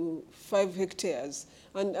to 5 hectares.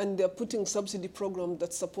 And they're putting subsidy programs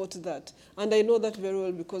that support that. And I know that very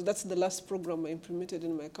well because that's the last program I implemented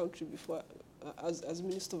in my country before as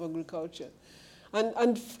Minister of Agriculture.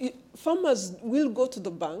 And farmers will go to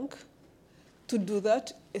the bank to do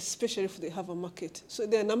that, especially if they have a market. So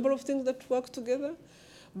there are a number of things that work together,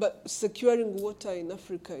 but securing water in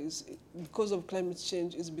Africa is, because of climate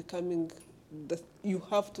change, is becoming you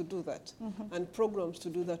have to do that. Mm-hmm. And programs to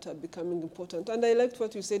do that are becoming important. And I liked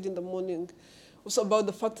what you said in the morning also about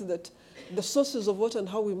the fact that the sources of water and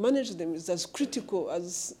how we manage them is as critical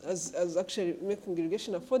as actually making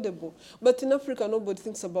irrigation affordable. But in Africa, nobody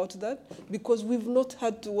thinks about that because we've not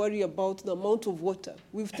had to worry about the amount of water.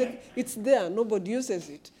 It's there, nobody uses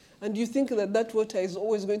it. And you think that water is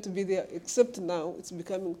always going to be there, except now it's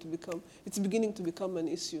beginning to become an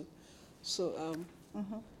issue. So,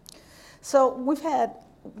 mm-hmm. So we've had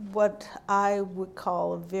what I would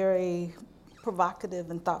call a very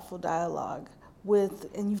provocative and thoughtful dialogue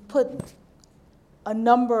and you've put a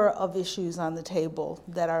number of issues on the table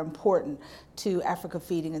that are important to Africa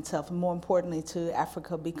feeding itself, and more importantly to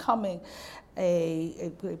Africa becoming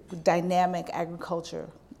a dynamic agriculture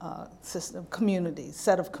system,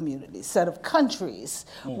 set of countries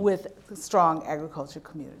with strong agriculture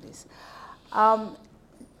communities.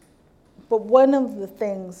 But one of the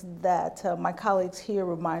things that my colleagues here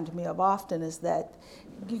remind me of often is that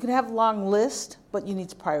you can have a long list, but you need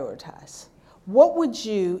to prioritize. What would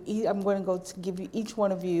I'm going to give you, each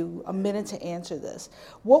one of you, a minute to answer this.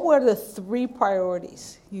 What were the 3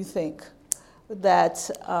 priorities you think that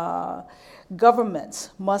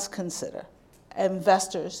governments must consider,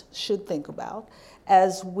 investors should think about,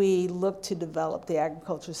 as we look to develop the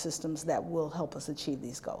agriculture systems that will help us achieve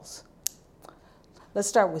these goals? Let's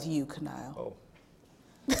start with you, Kanayo. Oh.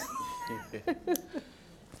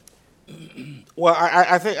 Well,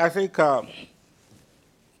 I think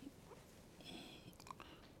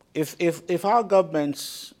if our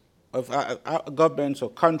governments, our governments or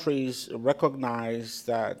countries recognize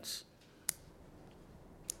that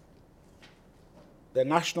their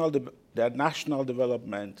national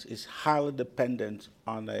development is highly dependent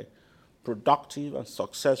on a productive and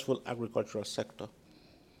successful agricultural sector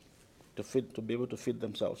to be able to feed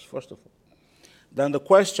themselves, first of all. Then the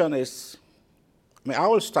question is, I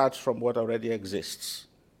will start from what already exists.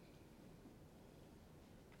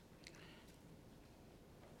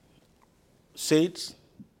 seeds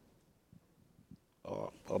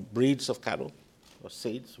or breeds of cattle, or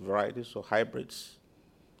seeds, varieties, or hybrids,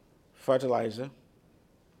 fertilizer,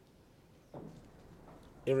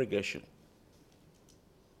 irrigation,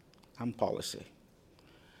 and policy.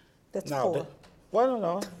 That's Now, four. Well,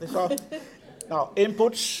 no. It's all, now,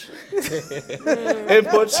 inputs,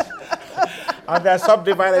 inputs, and they're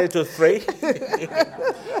subdivided into three,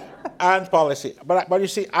 and policy. But you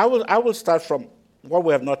see, I will start from what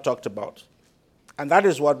we have not talked about, and that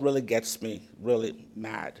is what really gets me really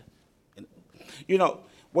mad. You know,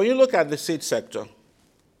 when you look at the seed sector,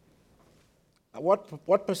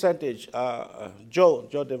 what percentage, Joe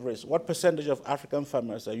DeVries, what percentage of African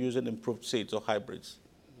farmers are using improved seeds or hybrids?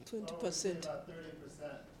 20%.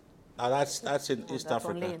 Now that's in East That's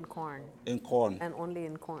Africa. only in corn. In corn. And only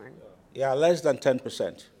in corn. Yeah, less than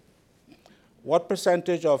 10%. What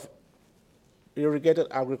percentage of irrigated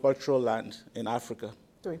agricultural land in Africa?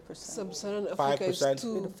 3%. Sub-Saharan Africa is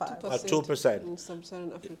 5%? 2%. In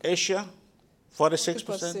Sub-Saharan Africa. Asia, 46%.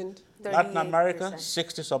 50%. Latin America,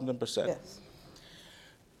 38%. 60-something%. Yes.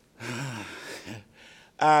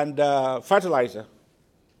 And fertilizer,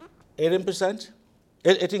 18%?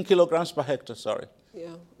 18 kilograms per hectare, sorry,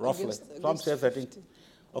 Yeah. roughly. Some say 13.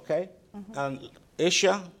 Okay? And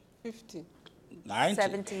Asia, 50.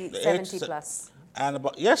 90. 70 plus. And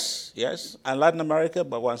about, yes, and Latin America,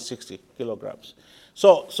 about 160 kilograms.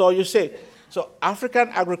 So you see, so African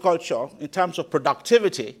agriculture, in terms of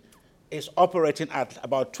productivity, is operating at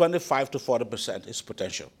about 25 to 40% its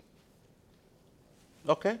potential.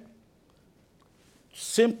 Okay?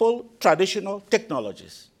 Simple, traditional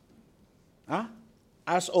technologies. Huh?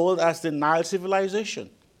 As old as the Nile civilization.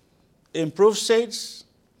 Improved seeds,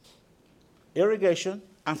 irrigation,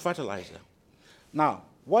 and fertilizer. Now,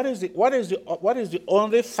 what is the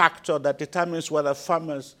only factor that determines whether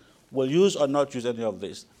farmers will use or not use any of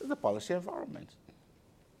this? The policy environment.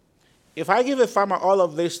 If I give a farmer all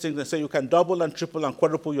of these things and say you can double and triple and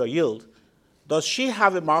quadruple your yield, does she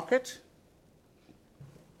have a market?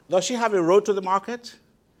 Does she have a road to the market?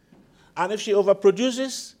 And if she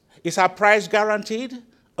overproduces, is her price guaranteed,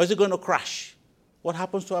 or is it going to crash? What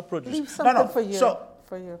happens to her produce? Leave something for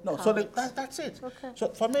your No, so comments. that's it. Okay. So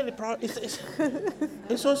for me,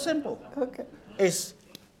 it's so simple. Okay. It's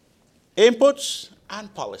inputs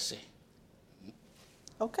and policy.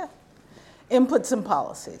 Okay. Inputs and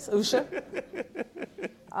policies. Usha?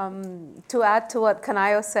 To add to what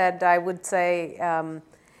Kanayo said, I would say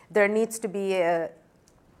there needs to be a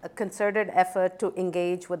concerted effort to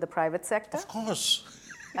engage with the private sector. Of course.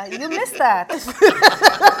 You missed that.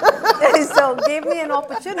 So give me an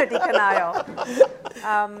opportunity, Kanayo.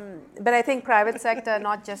 But I think private sector,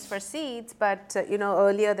 not just for seeds, but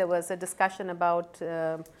earlier there was a discussion about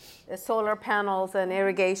solar panels and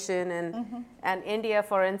irrigation, and India,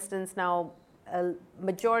 for instance, now a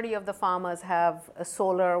majority of the farmers have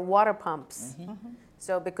solar water pumps.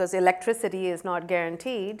 So because electricity is not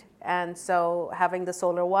guaranteed, and so having the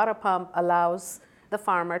solar water pump allows the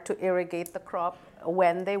farmer to irrigate the crop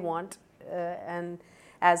when they want and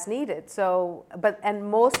as needed. So, and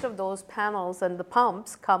most of those panels and the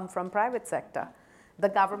pumps come from private sector. The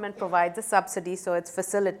government provides a subsidy, so it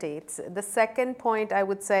facilitates. The second point I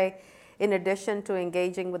would say, in addition to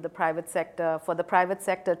engaging with the private sector, for the private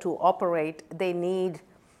sector to operate, they need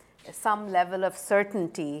some level of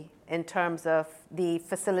certainty in terms of the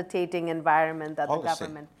facilitating environment that the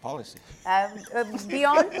government. Policy.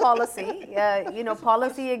 Beyond policy,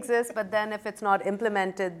 policy exists, but then if it's not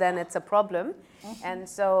implemented, then it's a problem. And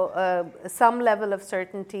so some level of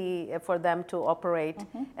certainty for them to operate.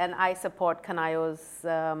 And I support Kanayo's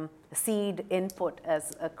seed input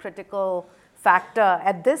as a critical factor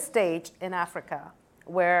at this stage in Africa,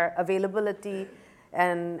 where availability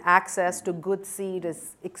and access to good seed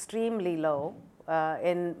is extremely low.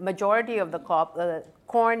 In majority of the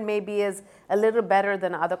corn maybe is a little better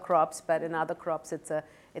than other crops, but in other crops it's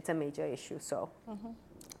a major issue. So,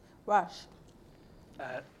 Raj.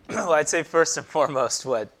 Well, I'd say first and foremost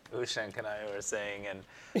what Usha and Kanayo are saying, and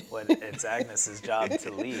what it's Agnes's job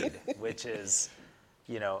to lead, which is,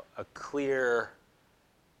 a clear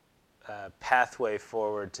pathway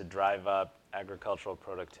forward to drive up agricultural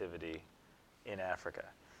productivity in Africa.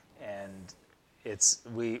 And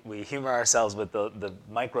we humor ourselves with the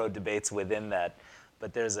micro debates within that,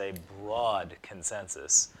 but there's a broad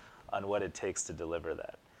consensus on what it takes to deliver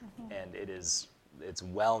that. And it's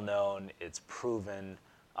well known, it's proven,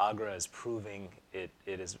 AGRA is proving it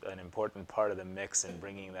is an important part of the mix in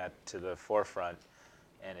bringing that to the forefront.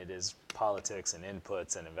 And it is politics and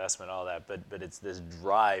inputs and investment, all that, but it's this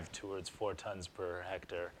drive towards 4 tons per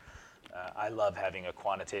hectare. I love having a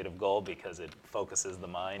quantitative goal because it focuses the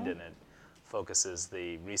mind and it focuses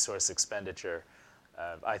the resource expenditure,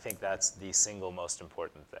 I think that's the single most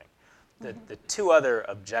important thing. The two other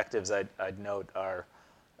objectives I'd note are,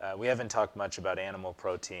 we haven't talked much about animal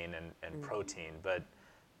protein and protein, but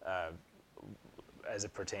as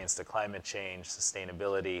it pertains to climate change,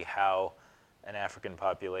 sustainability, how an African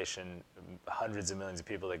population, hundreds of millions of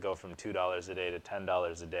people that go from $2 a day to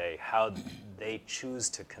 $10 a day, how they choose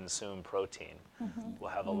to consume protein will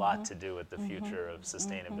have a lot to do with the future of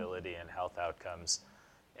sustainability and health outcomes.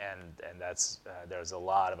 And that's, there's a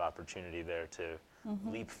lot of opportunity there to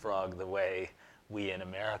leapfrog the way we in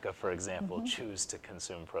America, for example, choose to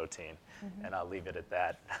consume protein. And I'll leave it at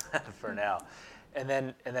that for now. And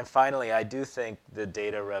then finally, I do think the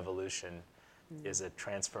data revolution is a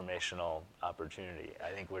transformational opportunity.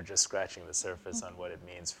 I think we're just scratching the surface on what it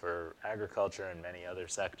means for agriculture and many other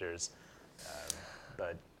sectors,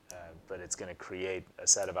 but it's going to create a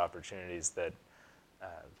set of opportunities that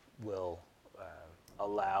will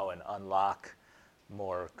allow and unlock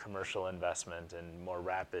more commercial investment and more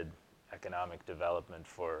rapid economic development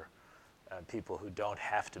for people who don't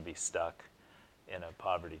have to be stuck in a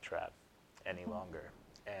poverty trap any longer.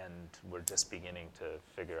 And we're just beginning to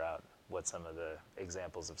figure out what some of the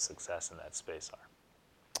examples of success in that space are.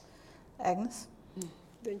 Agnes?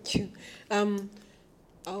 Thank you. I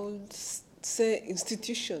would say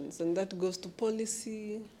institutions, and that goes to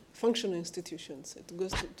policy, functional institutions. It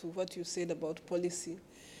goes to what you said about policy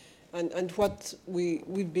and what we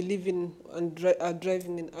believe in and are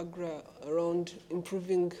driving in AGRA around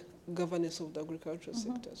improving governance of the agricultural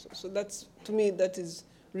sector. So that's, to me, that is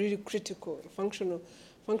really critical.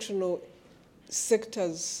 Functional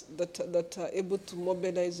sectors that are able to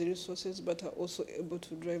mobilize the resources but are also able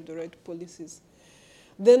to drive the right policies.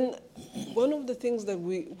 Then one of the things that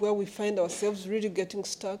where we find ourselves really getting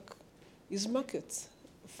stuck is markets,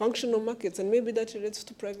 functional markets, and maybe that relates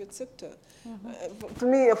to private sector. To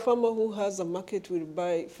me, a farmer who has a market will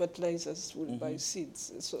buy fertilizers, will buy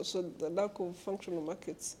seeds. So the lack of functional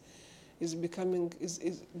markets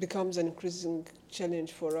becomes an increasing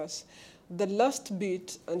challenge for us. The last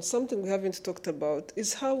bit, and something we haven't talked about,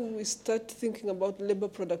 is how we start thinking about labor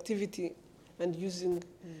productivity and using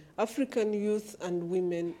African youth and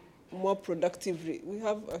women more productively. We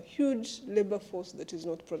have a huge labor force that is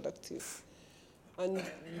not productive. And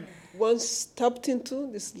once tapped into,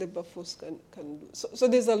 this labor force can do. So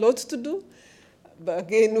there's a lot to do, but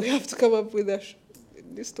again, we have to come up with a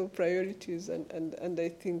list of priorities, and I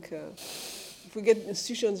think if we get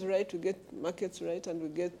institutions right, we get markets right, and we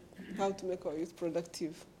get how to make our youth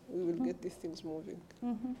productive, we will get these things moving.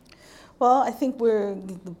 Well, I think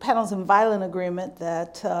the panel's in violent agreement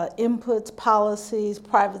that inputs, policies,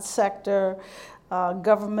 private sector,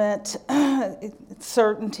 government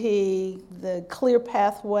certainty, the clear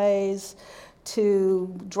pathways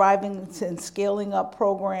to driving and scaling up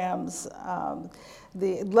programs.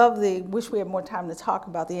 Wish we had more time to talk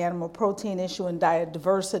about the animal protein issue and diet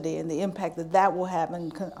diversity and the impact that will have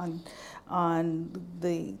on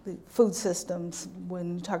the food systems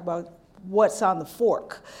when you talk about what's on the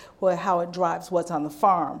fork, how it drives what's on the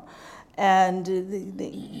farm. And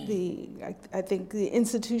I think the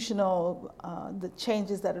institutional, the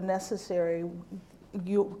changes that are necessary,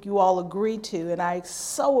 you all agree to, and I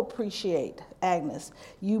so appreciate, Agnes,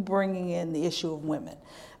 you bringing in the issue of women.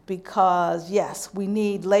 Because yes, we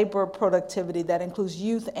need labor productivity that includes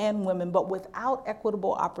youth and women, but without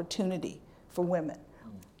equitable opportunity for women,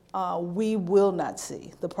 we will not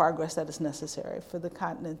see the progress that is necessary for the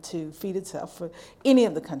continent to feed itself, for any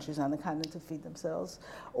of the countries on the continent to feed themselves,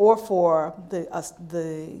 or for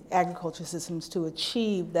the agriculture systems to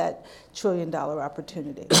achieve that $1 trillion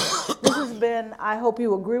opportunity. This has been, I hope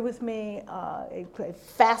you agree with me, a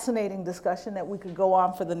fascinating discussion that we could go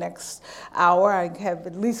on for the next hour. I have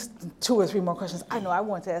at least 2 or 3 more questions I know I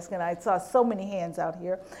want to ask, and I saw so many hands out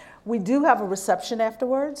here. We do have a reception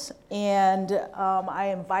afterwards, and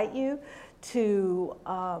I invite you to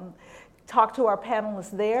talk to our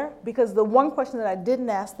panelists there, because the one question that I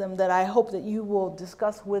didn't ask them that I hope that you will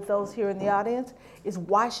discuss with those here in the audience is,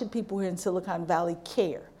 why should people here in Silicon Valley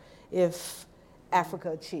care if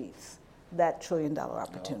Africa achieves that $1 trillion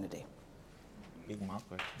opportunity? Big market.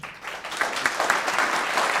 Big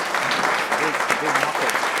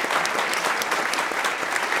market.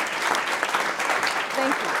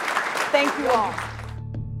 Thank you. Thank you all.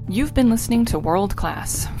 You've been listening to World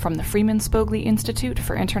Class from the Freeman Spogli Institute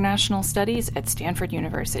for International Studies at Stanford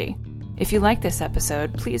University. If you like this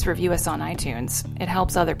episode, please review us on iTunes. It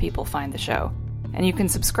helps other people find the show. And you can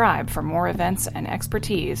subscribe for more events and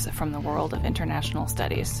expertise from the world of international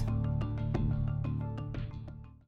studies.